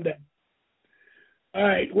 I'll calm down. All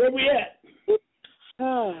right. Where we at?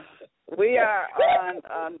 We are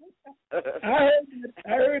on. I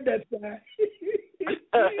heard that sign.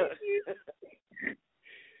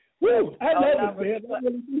 Woo! I love it, man. I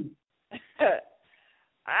really do.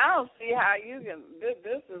 I don't see how you can.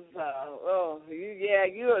 This is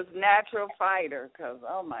you're a natural fighter. Cause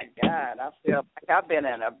oh my God, I feel like I've been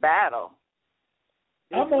in a battle.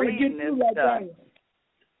 I'm gonna get you like that.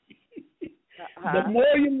 The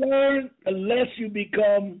more you learn, the less you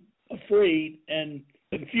become afraid and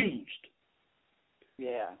confused.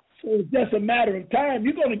 Yeah. So it's just a matter of time.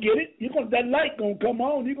 You're gonna get it. That light gonna come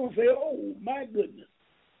on. You're gonna say, "Oh my goodness."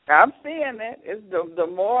 I'm seeing it. It's the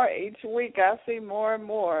more each week I see more and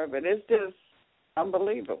more, but it's just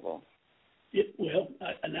unbelievable. Well,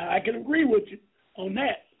 now I can agree with you on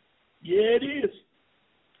that. Yeah, it is.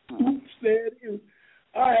 Oops, there it is.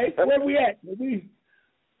 All right, where we at? We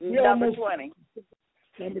number 20.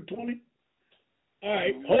 Number 20. All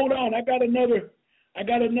right, hold on. I got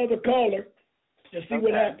another caller. Let's see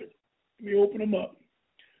what happens. Let me open them up.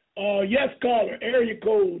 Yes, caller. Area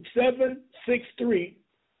code 763.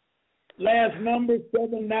 Last number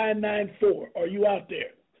 7994. Are you out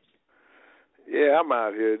there? Yeah, I'm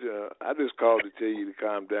out here. I just called to tell you to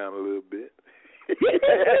calm down a little bit. This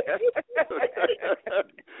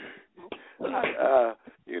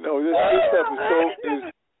stuff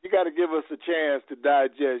is you got to give us a chance to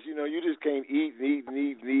digest. You just can't eat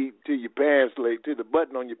till your pants till the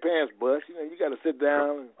button on your pants bust. You got to sit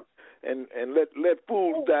down and let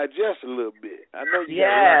food digest a little bit. I know you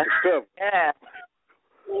got a lot to cover. Yeah.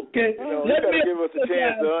 Okay. You got to give us a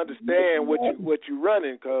chance to understand what you're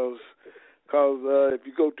running, cause if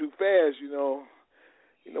you go too fast,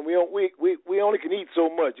 we only can eat so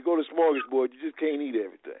much. You go to smorgasbord, you just can't eat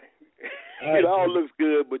everything. It all looks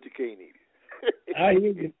good, but you can't eat it. I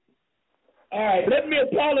hear you. All right, let me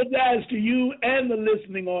apologize to you and the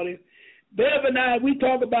listening audience. Bev and I, we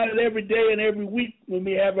talk about it every day and every week when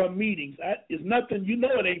we have our meetings. It's nothing,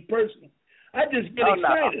 it ain't personal. I just get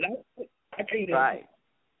excited. No. I can't help it.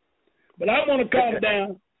 But I want to calm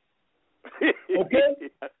down. Okay?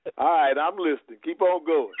 All right, I'm listening. Keep on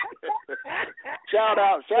going. Shout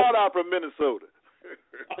out from Minnesota.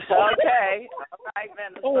 Okay. All right,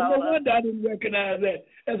 Minnesota. Oh, no wonder I didn't recognize that.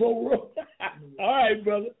 That's all right,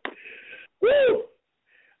 brother. Woo!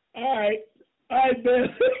 All right,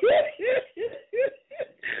 Ben.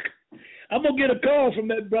 I'm gonna get a call from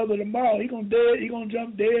that brother tomorrow. He gonna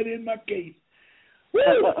jump dead in my case.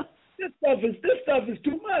 Woo! This stuff is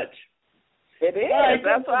too much. It is. Right,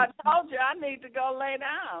 that's why I told you I need to go lay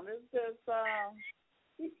down. It's just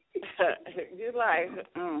You're like,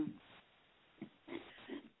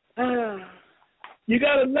 You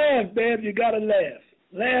gotta laugh, Bev. You gotta laugh.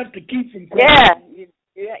 Laugh to keep from crying.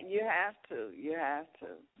 Yeah, you have to. You have to.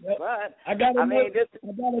 Yep. But I got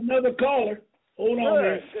another caller. Hold on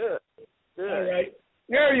there. Good. All right.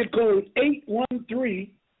 Area code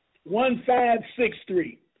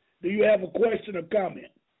 813-1563. Do you have a question or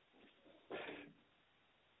comment?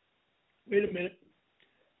 Wait a minute.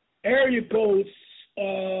 Area code,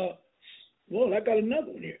 I got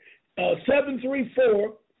another one here.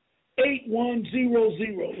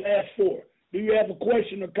 734-8100, last four. Do you have a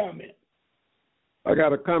question or comment? I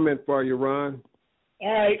got a comment for you, Ron.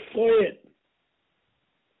 All right, go ahead.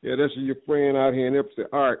 Yeah, this is your friend out here in Ipsy,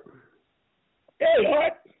 Art. Hey,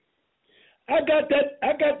 Art. I got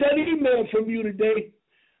that email from you today.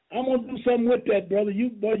 I'm gonna do something with that, brother.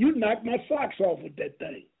 You knocked my socks off with that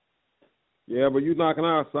thing. Yeah, but you knocking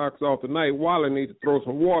our socks off tonight. Wally needs to throw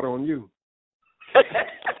some water on you.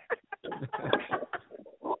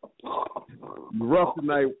 You're rough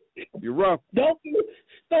tonight. You're rough. Don't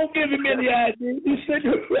give him any idea. You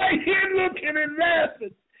sitting right here looking and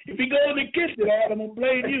laughing. If he go in the kitchen, I'm gonna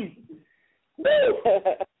blame you.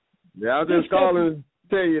 Yeah, I was just calling to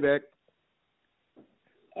tell you that.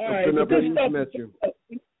 All right,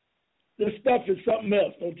 this stuff is something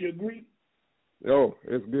else. Don't you agree? Oh,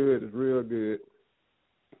 it's good. It's real good.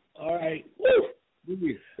 All right. Woo. If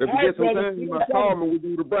you get some time, you might call me. We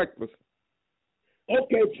do the breakfast.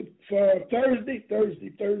 Okay, for Thursday,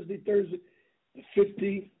 the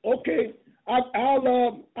 15th. Okay,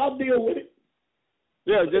 I'll deal with it.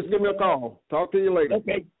 Yeah, just give me a call. Talk to you later.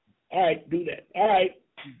 Okay. All right, do that. All right.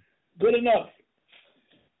 Good enough.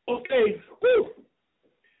 Okay. Woo.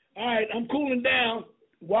 All right, I'm cooling down.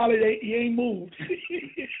 Wally, he ain't moved.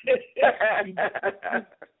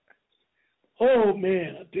 Oh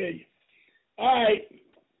man, I tell you. All right.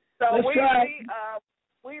 So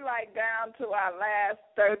we like down to our last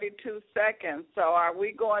 32 seconds. So are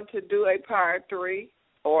we going to do a part 3,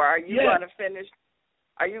 or are you going to finish?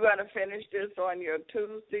 Are you going to finish this on your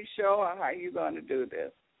Tuesday show, or how are you going to do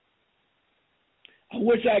this? I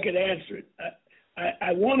wish I could answer it.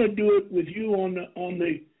 I want to do it with you on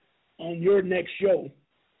your next show.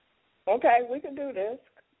 Okay, we can do this.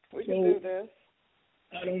 We can do this.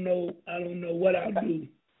 I don't know what I'll do.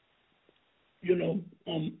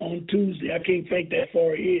 On Tuesday. I can't think that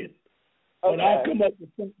far ahead. But I'll come up with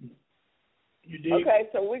something. You dig? Okay,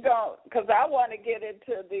 so we're going, because I want to get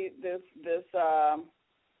into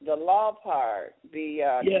the law part,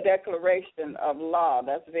 the declaration of law.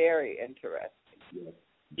 That's very interesting.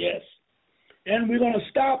 Yes. And we're going to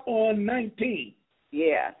stop on 19.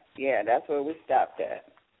 Yeah, that's where we stopped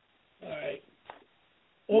at. All right.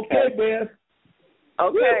 Okay, Beth.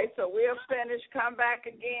 Okay, so we'll finish, come back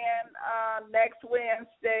again next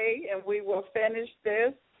Wednesday, and we will finish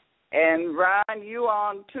this. And, Ron, you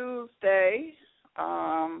on Tuesday.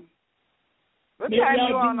 What time are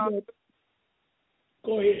you on?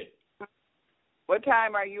 Go ahead. What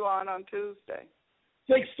time are you on Tuesday?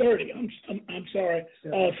 6:30. I'm sorry.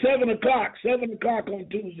 7 o'clock. 7 o'clock on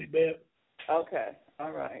Tuesday, Beth. Okay.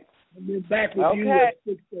 All right. I'll be back with you at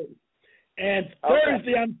 6:30. And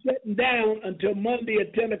Thursday, I'm shutting down until Monday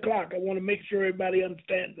at 10 o'clock. I want to make sure everybody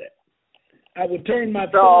understands that. I will turn my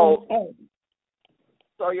phone on.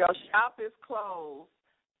 So your shop is closed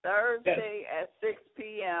Thursday at 6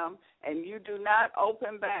 p.m., and you do not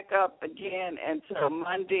open back up again until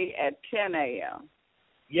Monday at 10 a.m.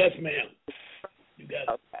 Yes, ma'am. You got it.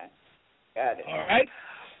 Okay. Got it. All right.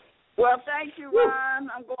 Well, thank you, Ron.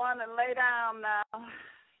 I'm going to lay down now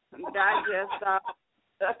and digest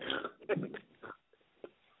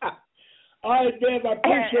All right, Deb, I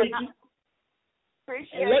appreciate you.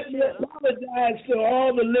 Appreciate let me apologize to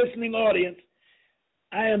all the listening audience.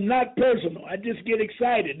 I am not personal. I just get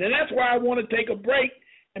excited. And that's why I want to take a break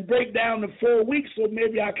and break down the 4 weeks so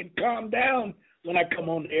maybe I can calm down when I come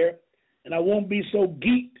on air and I won't be so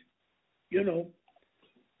geeked,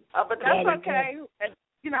 But that's okay.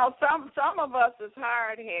 Some of us is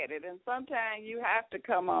hard-headed, and sometimes you have to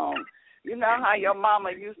come on. You know how your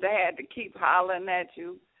mama used to have to keep hollering at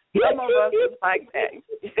you? Some of us is like that.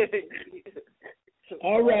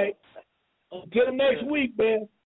 All right. Until next week, man.